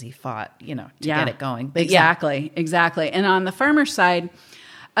knows because he fought, to get it going. But exactly. And on the farmer side,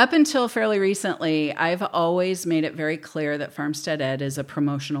 up until fairly recently, I've always made it very clear that FarmsteadEd is a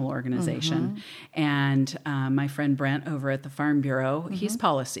promotional organization. And my friend Brent over at the Farm Bureau, he's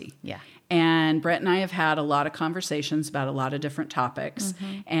policy. Yeah. And Brent and I have had a lot of conversations about a lot of different topics.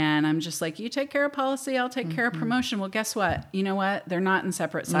 And I'm just like, you take care of policy, I'll take care of promotion. Well, guess what? You know what? They're not in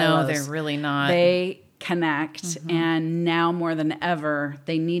separate silos. No, they're really not. They connect, and now more than ever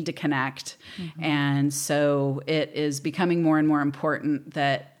they need to connect. And so it is becoming more and more important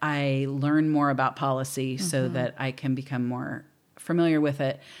that I learn more about policy so that I can become more familiar with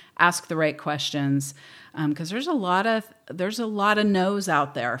it, ask the right questions, because there's a lot of no's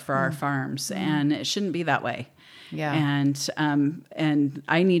out there for our farms, and it shouldn't be that way. Yeah. And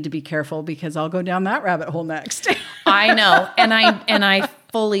I need to be careful because I'll go down that rabbit hole next. I know. And I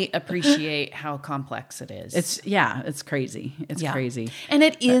fully appreciate how complex it is. It's crazy. It's crazy. And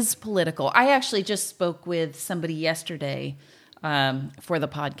it is political. I actually just spoke with somebody yesterday for the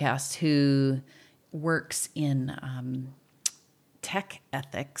podcast who works in tech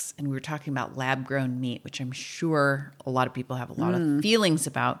ethics, and we were talking about lab-grown meat, which I'm sure a lot of people have a lot of feelings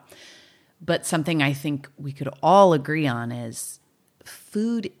about. But something I think we could all agree on is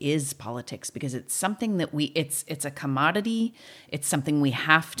food is politics, because it's something that it's a commodity. It's something we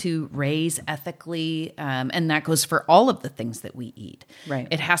have to raise ethically. And that goes for all of the things that we eat. Right.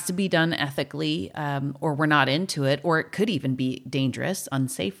 It has to be done ethically, or we're not into it, or it could even be dangerous,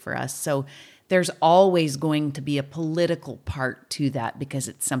 unsafe for us. So there's always going to be a political part to that because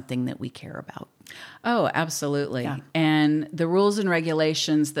it's something that we care about. Oh, absolutely. Yeah. And the rules and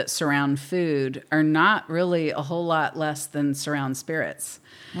regulations that surround food are not really a whole lot less than surround spirits.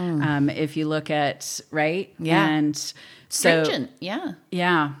 If you look at, right? Yeah. And so, stringent. Yeah.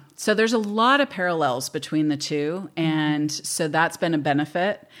 Yeah. So there's a lot of parallels between the two. And so that's been a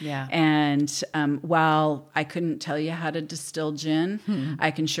benefit. Yeah. And while I couldn't tell you how to distill gin,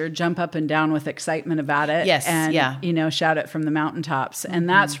 I can sure jump up and down with excitement about it. Yes. And, shout it from the mountaintops. And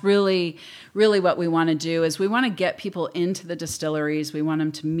that's really, really what we want to do is we want to get people into the distilleries. We want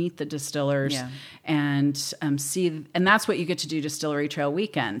them to meet the distillers and see. And that's what you get to do Distillery Trail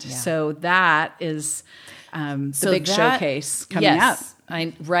Weekend. Yeah. So that is the big showcase coming up.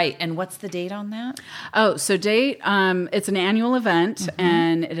 Right. And what's the date on that? Oh, so date, it's an annual event,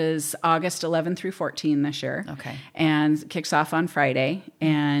 and it is August 11 through 14 this year. Okay. And kicks off on Friday.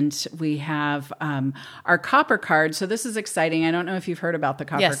 And we have our copper card. So this is exciting. I don't know if you've heard about the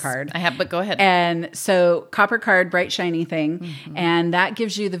copper card. I have, but go ahead. And so copper card, bright, shiny thing. And that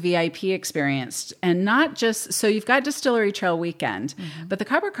gives you the VIP experience. And not just, so you've got Distillery Trail Weekend, but the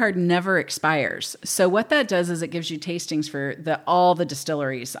copper card never expires. So what that does is it gives you tastings for all the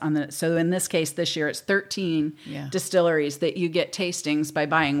distilleries on the. So in this case, this year it's 13 distilleries that you get tastings by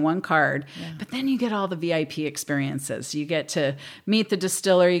buying one card. Yeah. But then you get all the VIP experiences. You get to meet the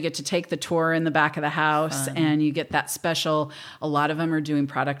distiller. You get to take the tour in the back of the house, and you get that special. A lot of them are doing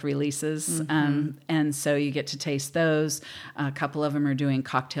product releases, and so you get to taste those. A couple of them are doing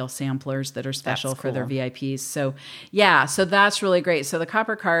cocktail samplers that are special for their VIPs. So so that's really great. So the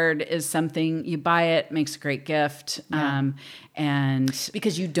copper card is something you buy it, makes a great gift. And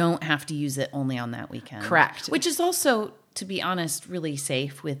because you don't have to use it only on that weekend. Correct. Which is also to be honest, really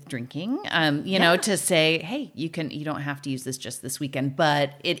safe with drinking. To say, hey, you don't have to use this just this weekend,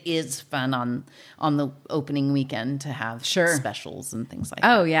 but it is fun on the opening weekend to have specials and things like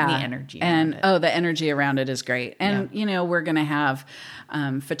that. Oh yeah, the energy around it. The energy around it is great. And we're going to have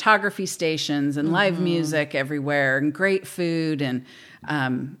photography stations and live music everywhere, and great food, and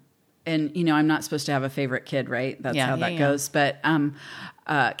I'm not supposed to have a favorite kid, right? That's how that goes. But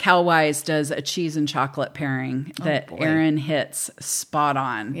Calwise does a cheese and chocolate pairing that Aaron hits spot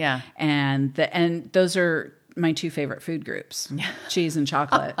on. Yeah. And those are my two favorite food groups, cheese and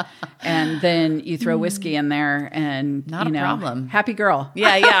chocolate. And then you throw whiskey in there and not a problem. Happy girl.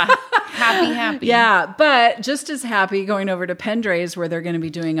 Yeah. Happy. Yeah, but just as happy going over to Pendray's where they're going to be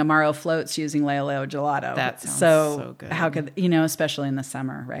doing Amaro floats using Leo Gelato. That sounds so good. How could, especially in the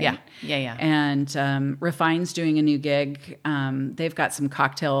summer, right? Yeah. And Refine's doing a new gig. They've got some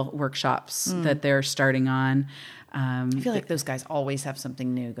cocktail workshops that they're starting on. I feel like those guys always have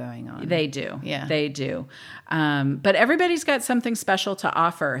something new going on. They do. Yeah. They do. But everybody's got something special to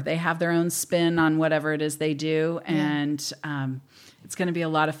offer. They have their own spin on whatever it is they do. And it's going to be a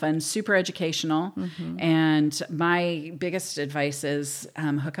lot of fun, super educational. And my biggest advice is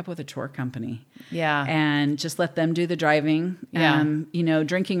hook up with a tour company. Yeah. And just let them do the driving. Yeah.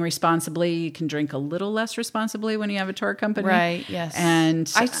 Drinking responsibly. You can drink a little less responsibly when you have a tour company. Right, yes.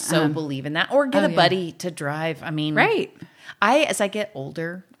 And I so believe in that. Or get a buddy to drive. I mean, right. As I get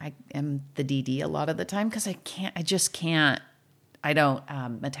older, I am the DD a lot of the time because I don't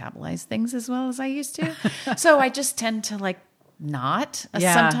metabolize things as well as I used to. So I just tend to not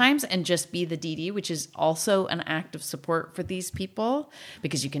sometimes and just be the DD, which is also an act of support for these people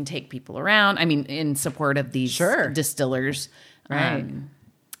because you can take people around. I mean, in support of these distillers. Right.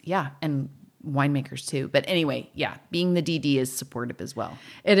 And winemakers too. But anyway, being the DD is supportive as well.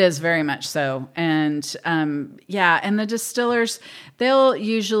 It is very much so. And and the distillers, they'll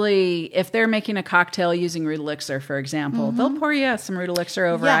usually, if they're making a cocktail using root elixir, for example, they'll pour you some root elixir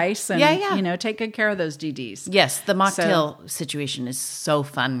over ice and take good care of those DDs. Yes, the mocktail situation is so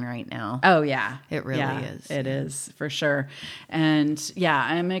fun right now. Oh yeah. It really is. It is for sure. And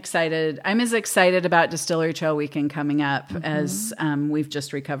I'm excited. I'm as excited about Distillery Trail Weekend coming up as we've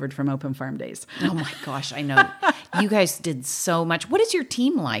just recovered from Open Farm Days. Oh my gosh, I know. You guys did so much. What is your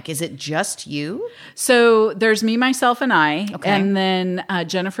team like? Is it just you? So there's me, myself, and I. Okay. And then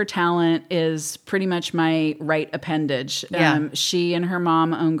Jennifer Talent is pretty much my right appendage. Yeah. She and her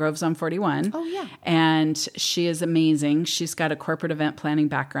mom own Groves on 41. Oh, yeah. And she is amazing. She's got a corporate event planning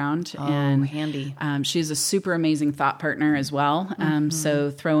background. Oh, and handy. She's a super amazing thought partner as well.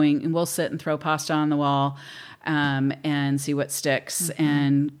 So we'll sit and throw pasta on the wall and see what sticks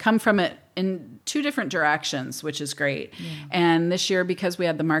and come from it in two different directions, which is great. Yeah. And this year, because we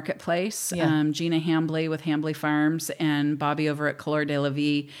had the marketplace, Gina Hambley with Hambley Farms and Bobby over at Color de la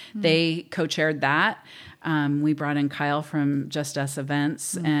Vie, they co-chaired that. We brought in Kyle from Just Us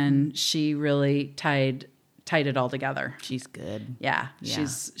Events, and she really tied it all together. She's good. Yeah.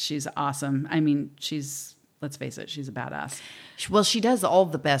 She's awesome. I mean, let's face it, she's a badass. Well, she does all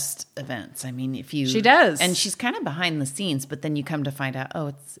the best events. I mean, she does, and she's kind of behind the scenes, but then you come to find out,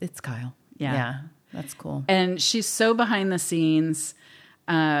 it's Kyle. Yeah, that's cool. And she's so behind the scenes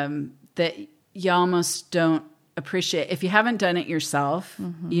that you almost don't appreciate. If you haven't done it yourself,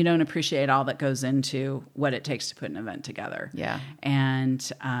 you don't appreciate all that goes into what it takes to put an event together. Yeah. And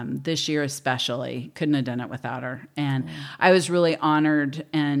this year especially, couldn't have done it without her. And I was really honored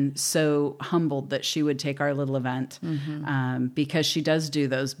and so humbled that she would take our little event because she does do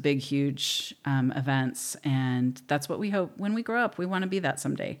those big, huge events. And that's what we hope when we grow up. We want to be that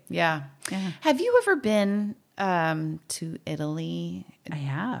someday. Yeah. Have you ever been to Italy? I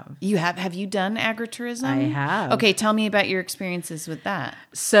have. You have? Have you done agritourism? I have. Okay, tell me about your experiences with that.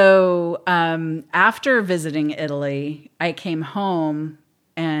 So after visiting Italy, I came home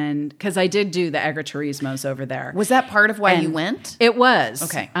and because I did do the agriturismos over there. Was that part of why you went? It was.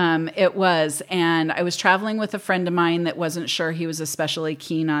 Okay. It was. And I was traveling with a friend of mine that wasn't sure he was especially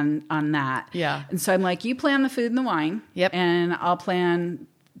keen on that. Yeah. And so I'm like, you plan the food and the wine. Yep. And I'll plan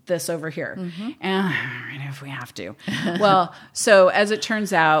this over here. And if we have to. Well, so as it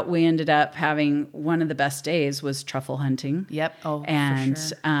turns out, we ended up having one of the best days was truffle hunting. Yep. Oh, and for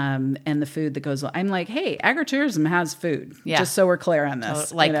sure. And the food that goes. I'm like, hey, agritourism has food. Yeah. Just so we're clear on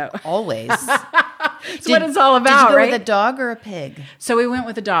this. Always. That's what it's all about, did you go right? with a dog or a pig? So we went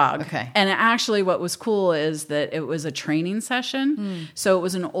with a dog. Okay. And actually what was cool is that it was a training session. So it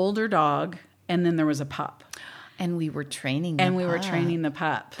was an older dog and then there was a pup. And we were training the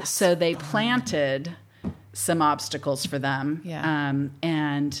pup. So they planted some obstacles for them. Yeah.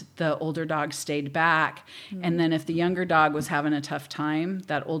 And the older dog stayed back. And then if the younger dog was having a tough time,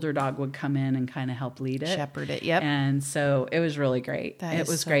 that older dog would come in and kind of help lead it. Shepherd it, yep. And so it was really great. It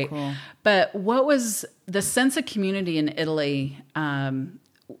was so great. Cool. But what was the sense of community in Italy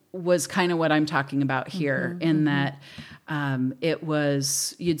was kind of what I'm talking about here, in that it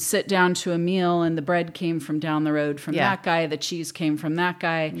was, you'd sit down to a meal and the bread came from down the road from that guy, the cheese came from that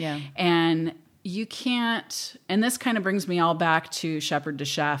guy. Yeah. And you can't, and this kind of brings me all back to Shepherd to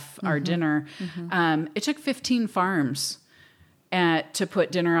Chef, our dinner. It took 15 farms to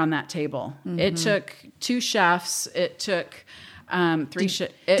put dinner on that table. It took 2 chefs. It took 3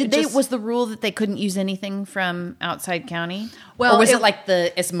 chefs. Was the rule that they couldn't use anything from outside county? Well, or was it like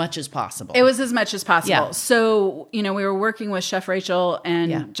as much as possible? It was as much as possible. Yeah. So, we were working with Chef Rachel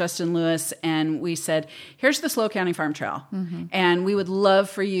and Justin Lewis, and we said, here's the SLO County Farm Trail, and we would love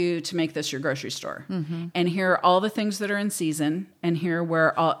for you to make this your grocery store. And here are all the things that are in season, and here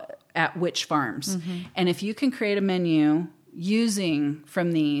where at which farms. And if you can create a menu using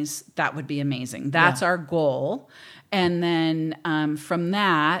from these, that would be amazing. That's our goal. And then from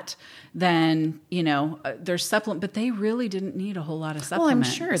that, there's supplement, but they really didn't need a whole lot of supplement. Well,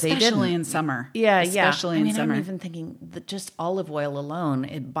 I'm sure they didn't. Especially in summer. Especially in summer. I'm even thinking that just olive oil alone,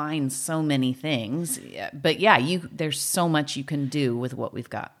 it binds so many things. But there's so much you can do with what we've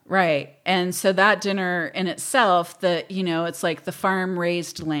got. Right. And so that dinner in itself, it's like the farm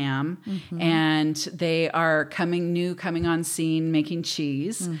raised lamb, and they are coming on scene making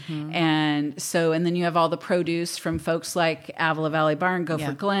cheese. And then you have all the produce from folks like Avila Valley Barn,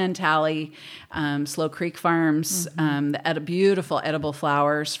 Gopher Glen, Tally, Slow Creek Farms, the beautiful edible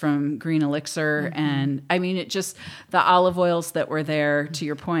flowers from Green Elixir. And I mean, the olive oils that were there, to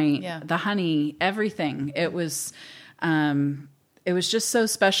your point, the honey, everything. It was just so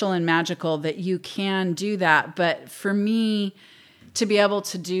special and magical that you can do that. But for me, to be able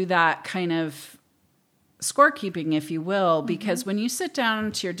to do that kind of scorekeeping, if you will, because when you sit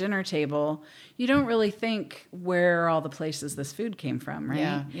down to your dinner table, you don't really think where are all the places this food came from,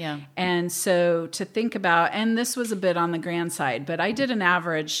 right? Yeah. And so to think about, and this was a bit on the grand side, but I did an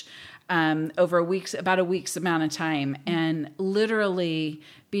average over about a week's amount of time, and literally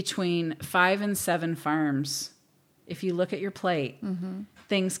between 5 and 7 farms. If you look at your plate,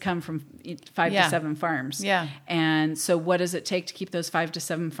 things come from 5 to 7 farms. Yeah. And so what does it take to keep those 5 to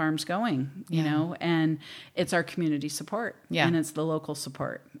 7 farms going, you know? And it's our community support. Yeah. And it's the local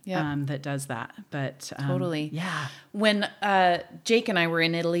support that does that. But totally. Yeah. When Jake and I were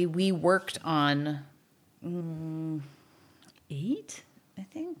in Italy, we worked on 8, I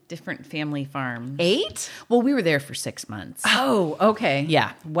think, different family farms. 8? Well, we were there for 6 months. Oh, okay.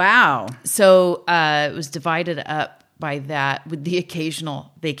 Yeah. Wow. So it was divided up by that with the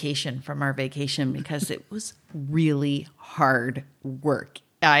occasional vacation from our vacation, because it was really hard work.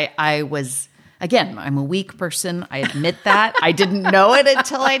 I was, again, I'm a weak person. I admit that. I didn't know it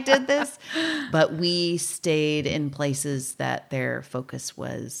until I did this. But we stayed in places that their focus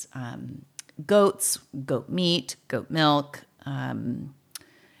was goats, goat meat, goat milk,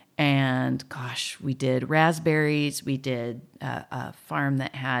 and gosh, we did raspberries. We did a farm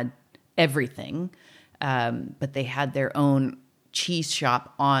that had everything. But they had their own cheese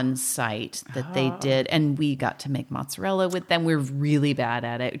shop on site that they did. And we got to make mozzarella with them. We're really bad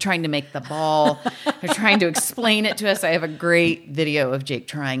at it. We're trying to make the ball. They're trying to explain it to us. I have a great video of Jake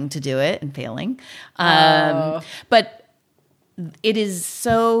trying to do it and failing. But it is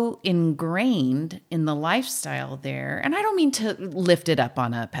so ingrained in the lifestyle there. And I don't mean to lift it up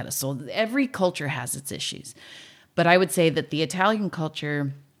on a pedestal. Every culture has its issues. But I would say that the Italian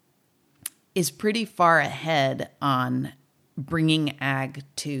culture is pretty far ahead on bringing ag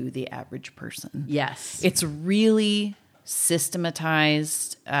to the average person. Yes. It's really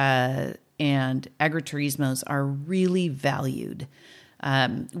systematized, and agriturismos are really valued.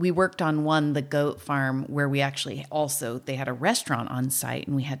 We worked on the goat farm, where we actually they had a restaurant on site,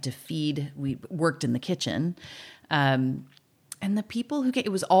 and we had to feed. We worked in the kitchen. And the people who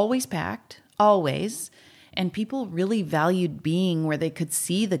it was always packed, always. And people really valued being where they could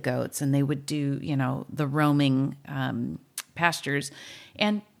see the goats, and they would do, the roaming pastures.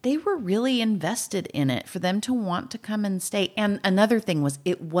 And they were really invested in it for them to want to come and stay. And another thing was,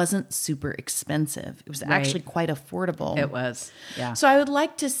 it wasn't super expensive. It was actually quite affordable. It was, yeah. So I would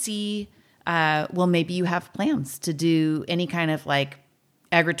like to see, maybe you have plans to do any kind of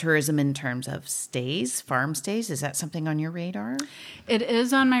agritourism in terms of farm stays. Is that something on your radar? It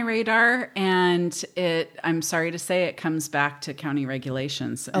is on my radar, and I'm sorry to say, it comes back to county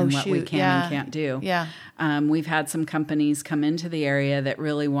regulations and what we can and can't do. Yeah. We've had some companies come into the area that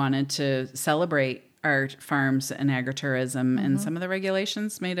really wanted to celebrate our farms and agritourism, and some of the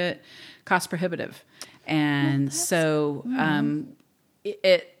regulations made it cost prohibitive. And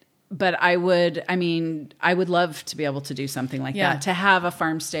but I would love to be able to do something like that, to have a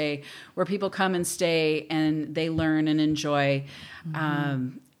farm stay where people come and stay and they learn and enjoy,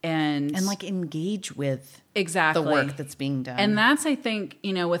 and like engage with exactly the work that's being done. And that's, I think,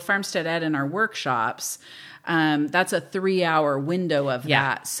 with FarmsteadEd and our workshops, that's a 3-hour window of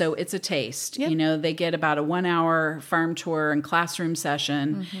that. So it's a taste. Yep. They get about a 1-hour farm tour and classroom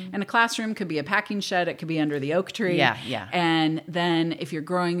session. And a classroom could be a packing shed. It could be under the oak tree. Yeah. And then if you're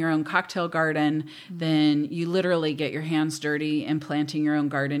growing your own cocktail garden, then you literally get your hands dirty and planting your own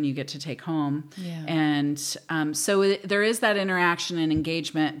garden you get to take home. Yeah. And so there is that interaction and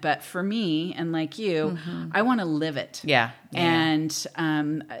engagement. But for me, and like you, I want to live it. Yeah. And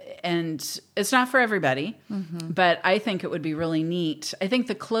it's not for everybody, but I think it would be really neat. I think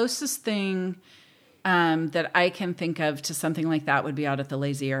the closest thing that I can think of to something like that would be out at the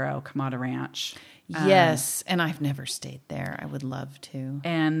Lazy Arrow Kamada Ranch. Yes, and I've never stayed there. I would love to.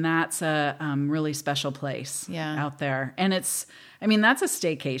 And that's a really special place out there. And that's a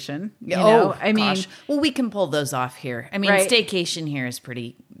staycation. Gosh. Well, we can pull those off here. Right. Staycation here is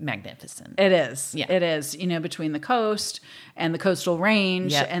pretty magnificent. It is. Yeah. It is, between the coast and the coastal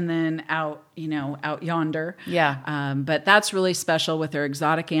range and then out yonder. Yeah. But that's really special with their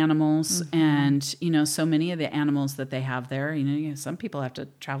exotic animals and, so many of the animals that they have there, some people have to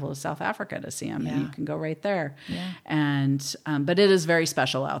travel to South Africa to see them and you can go right there. Yeah. And, but it is very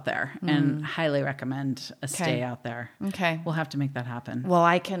special out there and highly recommend a stay out there. Okay. We'll have to make that happen. Well,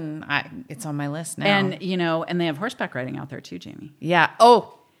 it's on my list now. And, and they have horseback riding out there too, Jamie. Yeah.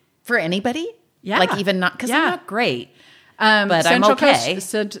 Oh, for anybody? Yeah. Like even not, because I'm not great. But Central I'm okay.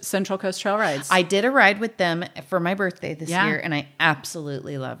 Central Coast Trail Rides. I did a ride with them for my birthday this year, and I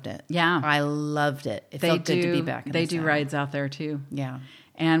absolutely loved it. Yeah. I loved it. It felt good to be back in They the do saddle. rides out there too. Yeah.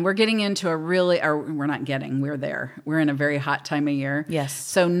 And we're getting into we're there. We're in a very hot time of year. Yes.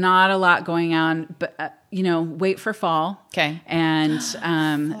 So not a lot going on, but wait for fall. Okay. And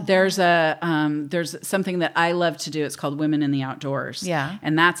there's something that I love to do. It's called Women in the Outdoors. Yeah.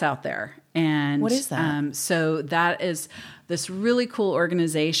 And that's out there. And what is that? So that is this really cool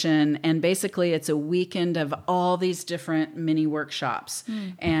organization, and basically it's a weekend of all these different mini workshops,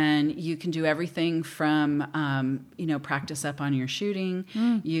 and you can do everything from practice up on your shooting.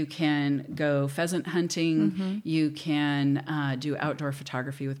 You can go pheasant hunting. You can do outdoor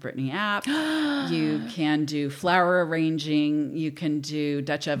photography with Brittany App. You can do flower arranging. You can do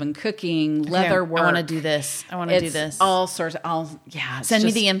Dutch oven cooking, leather work. I want to do this. All sorts. Send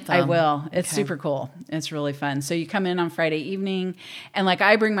me the info. I will. It's super cool. It's really fun. So you come in on Friday evening, and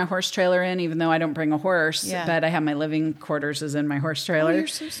I bring my horse trailer in, even though I don't bring a horse, but I have my living quarters is in my horse trailer. Oh, you're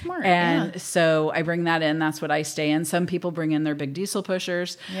so smart. And so I bring that in. That's what I stay in. Some people bring in their big diesel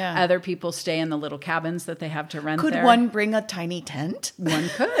pushers. Yeah. Other people stay in the little cabins that they have to rent Could there. one bring a tiny tent? One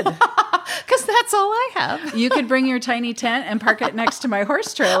could. Because that's all I have. You could bring your tiny tent and park it next to my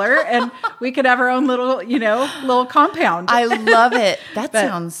horse trailer, and we could have our own little compound. I love it. That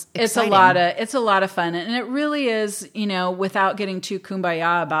sounds exciting. It's a lot of fun, and it really is, without getting too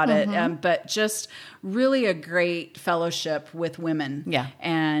kumbaya about it, but just really a great fellowship with women. Yeah.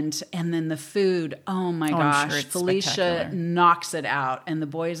 And then the food, oh my gosh, sure, Felicia knocks it out, and the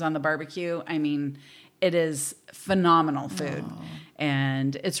boys on the barbecue, it is phenomenal food. Oh.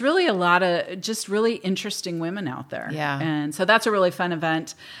 And it's really a lot of just really interesting women out there. Yeah. And so that's a really fun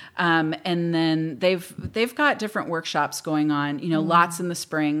event. And then they've got different workshops going on, lots in the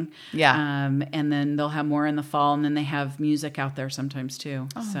spring. Yeah. And then they'll have more in the fall. And then they have music out there sometimes too.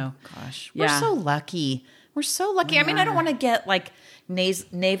 Oh, so gosh. We're so lucky. We're so lucky. I don't want to get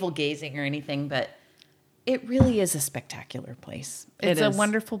navel gazing or anything, but it really is a spectacular place. It's a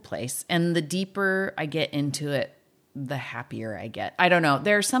wonderful place. And the deeper I get into it, the happier I get. I don't know.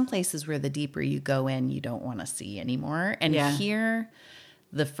 There are some places where the deeper you go in, you don't want to see anymore. And here,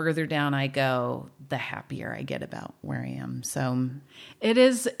 the further down I go, the happier I get about where I am. So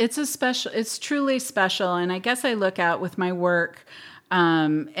it's truly special. And I guess I look out with my work,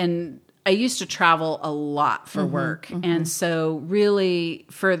 and I used to travel a lot for work. And so really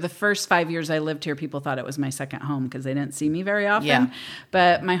for the first 5 years I lived here, people thought it was my second home because they didn't see me very often. Yeah.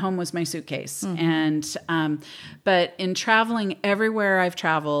 But my home was my suitcase. And, but in traveling everywhere I've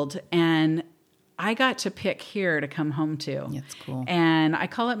traveled, and I got to pick here to come home to. It's cool. And I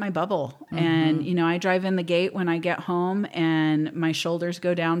call it my bubble. And, I drive in the gate when I get home, and my shoulders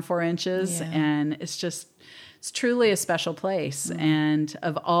go down 4 inches, and it's just it's truly a special place. And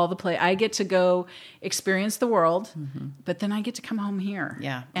of all the I get to go experience the world, but then I get to come home here.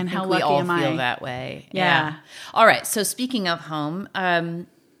 Yeah. And how we lucky all am I? feel that way. Yeah. All right. So speaking of home,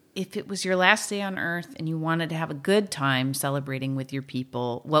 if it was your last day on earth and you wanted to have a good time celebrating with your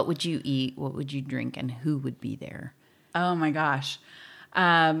people, what would you eat? What would you drink? And who would be there? Oh my gosh.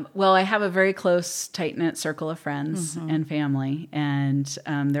 Well, I have a very close, tight-knit circle of friends and family, and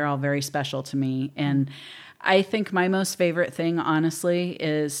they're all very special to me. And I think my most favorite thing, honestly,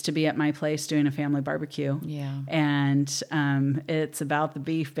 is to be at my place doing a family barbecue. Yeah. And it's about the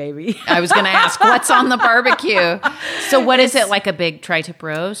beef, baby. I was going to ask, what's on the barbecue? So what is it, like a big tri-tip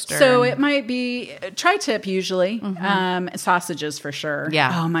roast? Or? So it might be tri-tip usually, sausages for sure.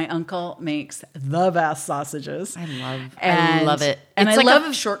 Yeah. Oh, my uncle makes the best sausages. I love it. And it's I like love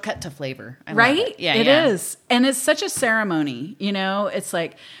a shortcut to flavor. I right? love it. Yeah, it is. And it's such a ceremony, it's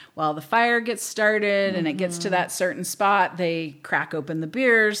like, well, the fire gets started and it gets to that certain spot. They crack open the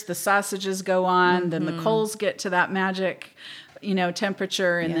beers, the sausages go on, then the coals get to that magic,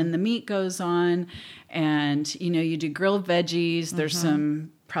 temperature, and then the meat goes on. And, you do grilled veggies. There's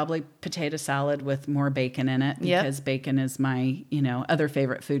some probably potato salad with more bacon in it because bacon is my, other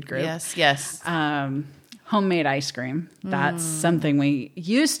favorite food group. Yes. Homemade ice cream. That's something we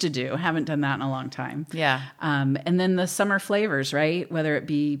used to do. Haven't done that in a long time. Yeah. And then the summer flavors, right? Whether it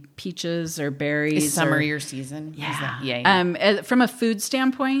be peaches or berries. Is summer your season? Yeah. From a food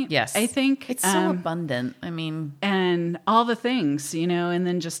standpoint, yes. I think. It's so abundant. I mean. And all the things, and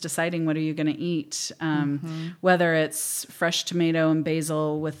then just deciding what are you going to eat. Whether it's fresh tomato and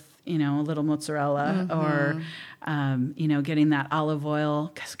basil with, a little mozzarella or... getting that olive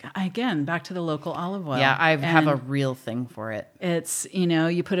oil. 'Cause again, back to the local olive oil. Yeah, I have a real thing for it. It's,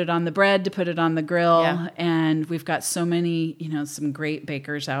 you put it on the bread to put it on the grill. And we've got so many, some great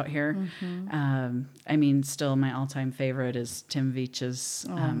bakers out here. Still my all-time favorite is Tim Veach's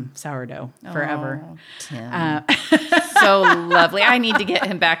sourdough forever. Tim. So lovely. I need to get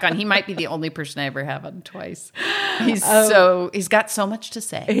him back on. He might be the only person I ever have on twice. He's got so much to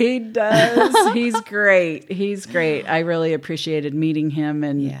say. He does. He's great. He's great. I really appreciated meeting him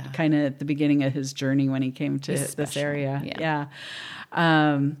and kind of at the beginning of his journey when he came to this area. Yeah.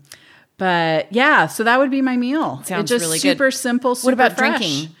 So that would be my meal. Sounds just really super good. simple, super What about fresh.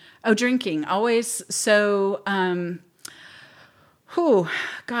 drinking? Oh, drinking. Always. So,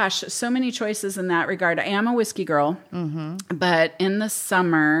 so many choices in that regard. I am a whiskey girl, but in the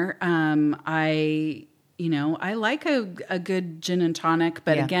summer, I like a good gin and tonic,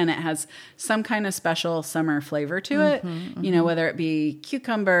 but again, it has some kind of special summer flavor to it, whether it be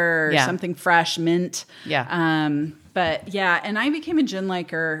cucumber or something fresh, mint. Yeah. And I became a gin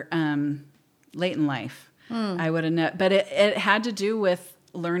liker late in life. I would have but it had to do with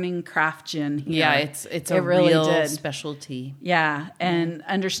learning craft gin here. Yeah, it's a really real specialty. Yeah, and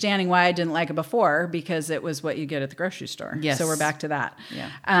understanding why I didn't like it before because it was what you get at the grocery store. Yes. So we're back to that. Yeah.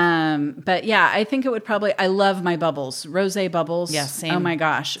 I think it would probably, I love my bubbles. Rosé bubbles. Yeah, same. Oh my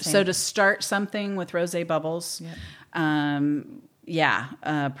gosh. Same. So to start something with rosé bubbles,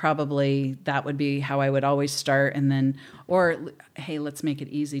 probably that would be how I would always start. And then, hey, let's make it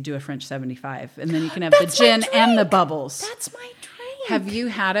easy. Do a French 75. And then you can have the gin and the bubbles. That's my drink. Have you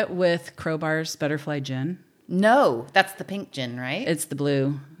had it with Crowbar's Butterfly Gin? No, that's the pink gin, right? It's the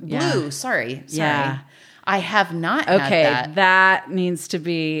blue. Blue, sorry. Yeah. I have not had that. That needs to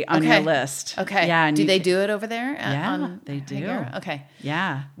be on your list. Okay. Yeah. Do they do it over there? They do. Higuera? Okay.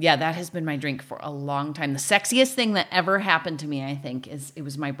 Yeah. Yeah, that has been my drink for a long time. The sexiest thing that ever happened to me, I think, is it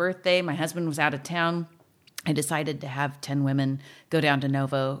was my birthday. My husband was out of town. I decided to have 10 women go down to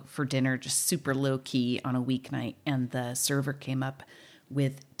Novo for dinner, just super low key on a weeknight. And the server came up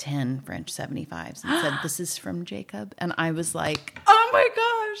with 10 French 75s and said, "This is from Jacob." And I was like, oh my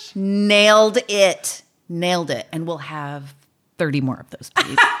gosh. Nailed it. And we'll have 30 more of those,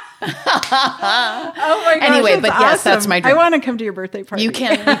 please. Oh my gosh. Anyway, but awesome. yes, that's my drink. I want to come to your birthday party. You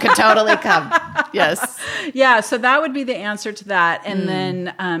can totally come. Yes. Yeah, so that would be the answer to that. And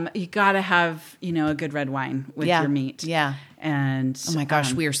then you got to have, a good red wine with your meat. Yeah. And oh my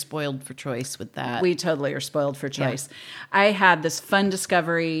gosh, we are spoiled for choice with that. We totally are spoiled for choice. Yeah. I had this fun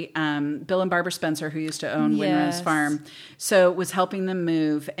discovery. Bill and Barbara Spencer, who used to own Winrose Farm, so was helping them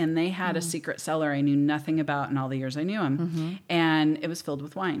move, and they had a secret cellar I knew nothing about in all the years I knew them, and it was filled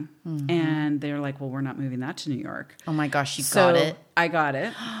with wine. And they were like, "Well, we're not moving that to New York." Oh my gosh, you got it! I got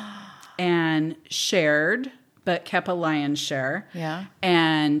it, and shared, but kept a lion's share. Yeah,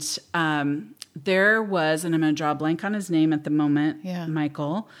 and there was, and I'm going to draw a blank on his name at the moment,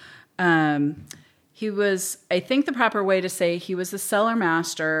 Michael. I think the proper way to say he was a cellar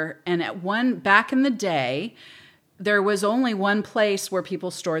master. And back in the day, there was only one place where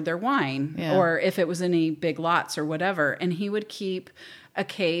people stored their wine, or if it was any big lots or whatever. And he would keep a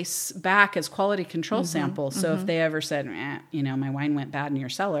case back as quality control samples. So if they ever said, my wine went bad in your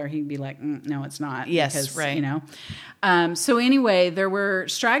cellar, he'd be like, no, it's not. Yes, because, right. So anyway, there were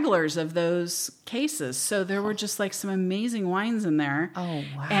stragglers of those cases. So there were just like some amazing wines in there. Oh,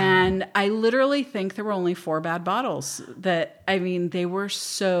 wow. And I literally think there were only 4 bad bottles they were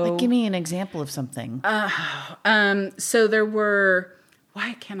so... Like, give me an example of something. So there were...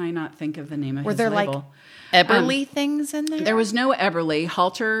 Why can I not think of the name of his label? Were there Eberly things in there? There was no Eberly.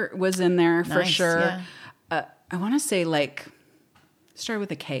 Halter was in there for sure. Yeah. I want to say started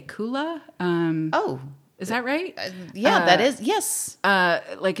with a K. Kula. Is that right? That is. Yes.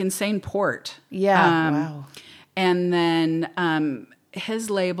 Like Insane Port. Yeah. Wow. And then his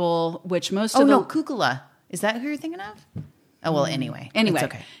label, which most of Kukula. Is that who you're thinking of? Oh, well, anyway. It's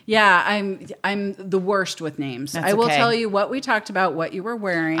okay. Yeah, I'm the worst with names. I will tell you what we talked about, what you were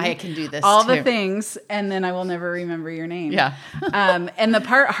wearing. I can do this all the things, and then I will never remember your name. Yeah. And the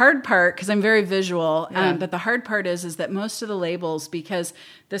hard part, because I'm very visual, but the hard part is that most of the labels, because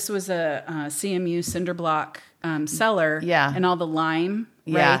this was a CMU cinder block cellar, and all the lime.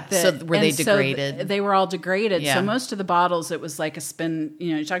 Yeah. Right? So were they degraded? So they were all degraded. Yeah. So most of the bottles, it was like a spin,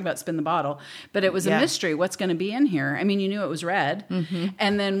 you talk about spin the bottle, but it was a mystery. What's going to be in here? I mean, you knew it was red. Mm-hmm.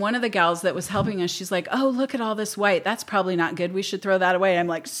 And then one of the gals that was helping us, she's like, oh, look at all this white. That's probably not good. We should throw that away. I'm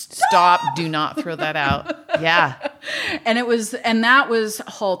like, stop. Do not throw that out. Yeah. And that was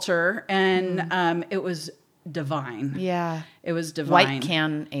Halter, and it was divine. Yeah. It was divine. White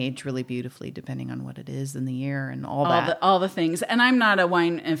can age really beautifully depending on what it is in the year and all the things. And I'm not a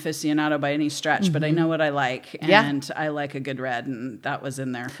wine aficionado by any stretch, but I know what I like. And I like a good red, and that was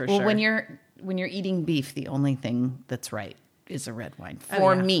in there for sure. Well, when you're eating beef, the only thing that's right is a red wine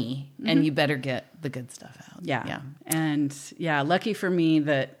for me, and you better get the good stuff out. Yeah. And lucky for me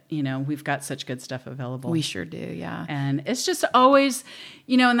that, we've got such good stuff available. We sure do. Yeah. And it's just always,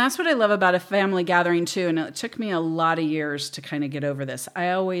 and that's what I love about a family gathering too. And it took me a lot of years to kind of get over this. I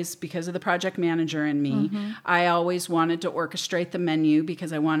always, because of the project manager in me, I always wanted to orchestrate the menu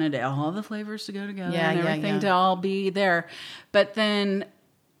because I wanted all the flavors to go together and everything to all be there. But then,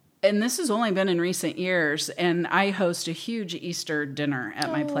 and this has only been in recent years, and I host a huge Easter dinner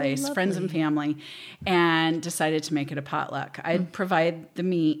at my place, lovely. Friends and family, and decided to make it a potluck. I'd provide the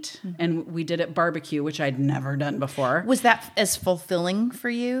meat, and we did it barbecue, which I'd never done before. Was that as fulfilling for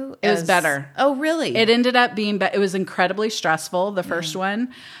you? It was better. Oh, really? It ended up being, it was incredibly stressful, the first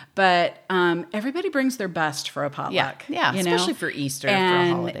one, but everybody brings their best for a potluck. Yeah, especially for Easter, and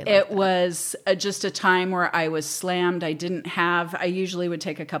for a holiday like it was just a time where I was slammed. I usually would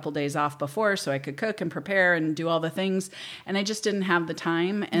take a couple days off before so I could cook and prepare and do all the things, and I just didn't have the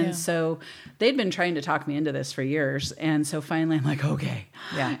time. And so they'd been trying to talk me into this for years, and so finally I'm like, okay.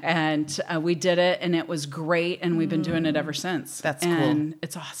 Yeah. And we did it, and it was great, and we've been doing it ever since. That's and cool.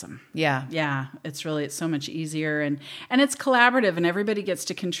 It's awesome. Yeah. Yeah. It's so much easier, and it's collaborative, and everybody gets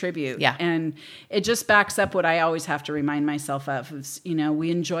to contribute. Yeah. And it just backs up what I always have to remind myself of is,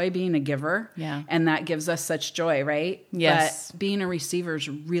 we enjoy being a giver. Yeah. And that gives us such joy, right? Yes. But being a receiver is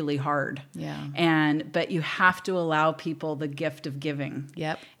really hard. Yeah. But you have to allow people the gift of giving.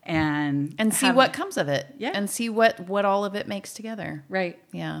 Yep. And see what comes of it. Yeah. And see what all of it makes together. Right.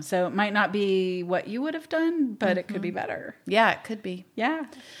 Yeah. So it might not be what you would have done, but it could be better. Yeah, it could be. Yeah.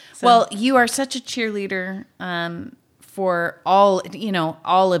 So. Well, you are such a cheerleader for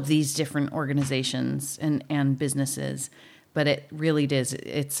all of these different organizations and businesses. But it really does.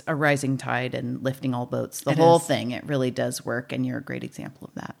 It's a rising tide and lifting all boats. The whole thing, it really does work, and you're a great example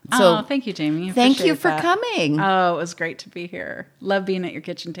of that. So, thank you, Jamie. Thank you for coming. Oh, it was great to be here. Love being at your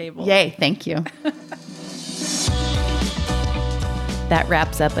kitchen table. Yay, thank you. That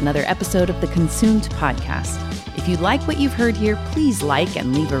wraps up another episode of the Consumed podcast. If you like what you've heard here, please like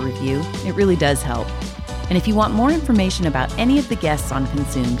and leave a review. It really does help. And if you want more information about any of the guests on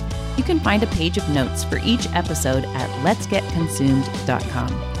Consumed, you can find a page of notes for each episode at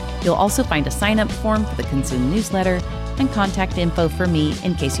letsgetconsumed.com. You'll also find a sign-up form for the Consumed newsletter and contact info for me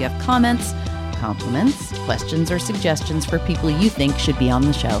in case you have comments, compliments, questions, or suggestions for people you think should be on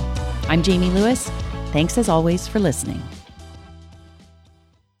the show. I'm Jamie Lewis. Thanks as always for listening.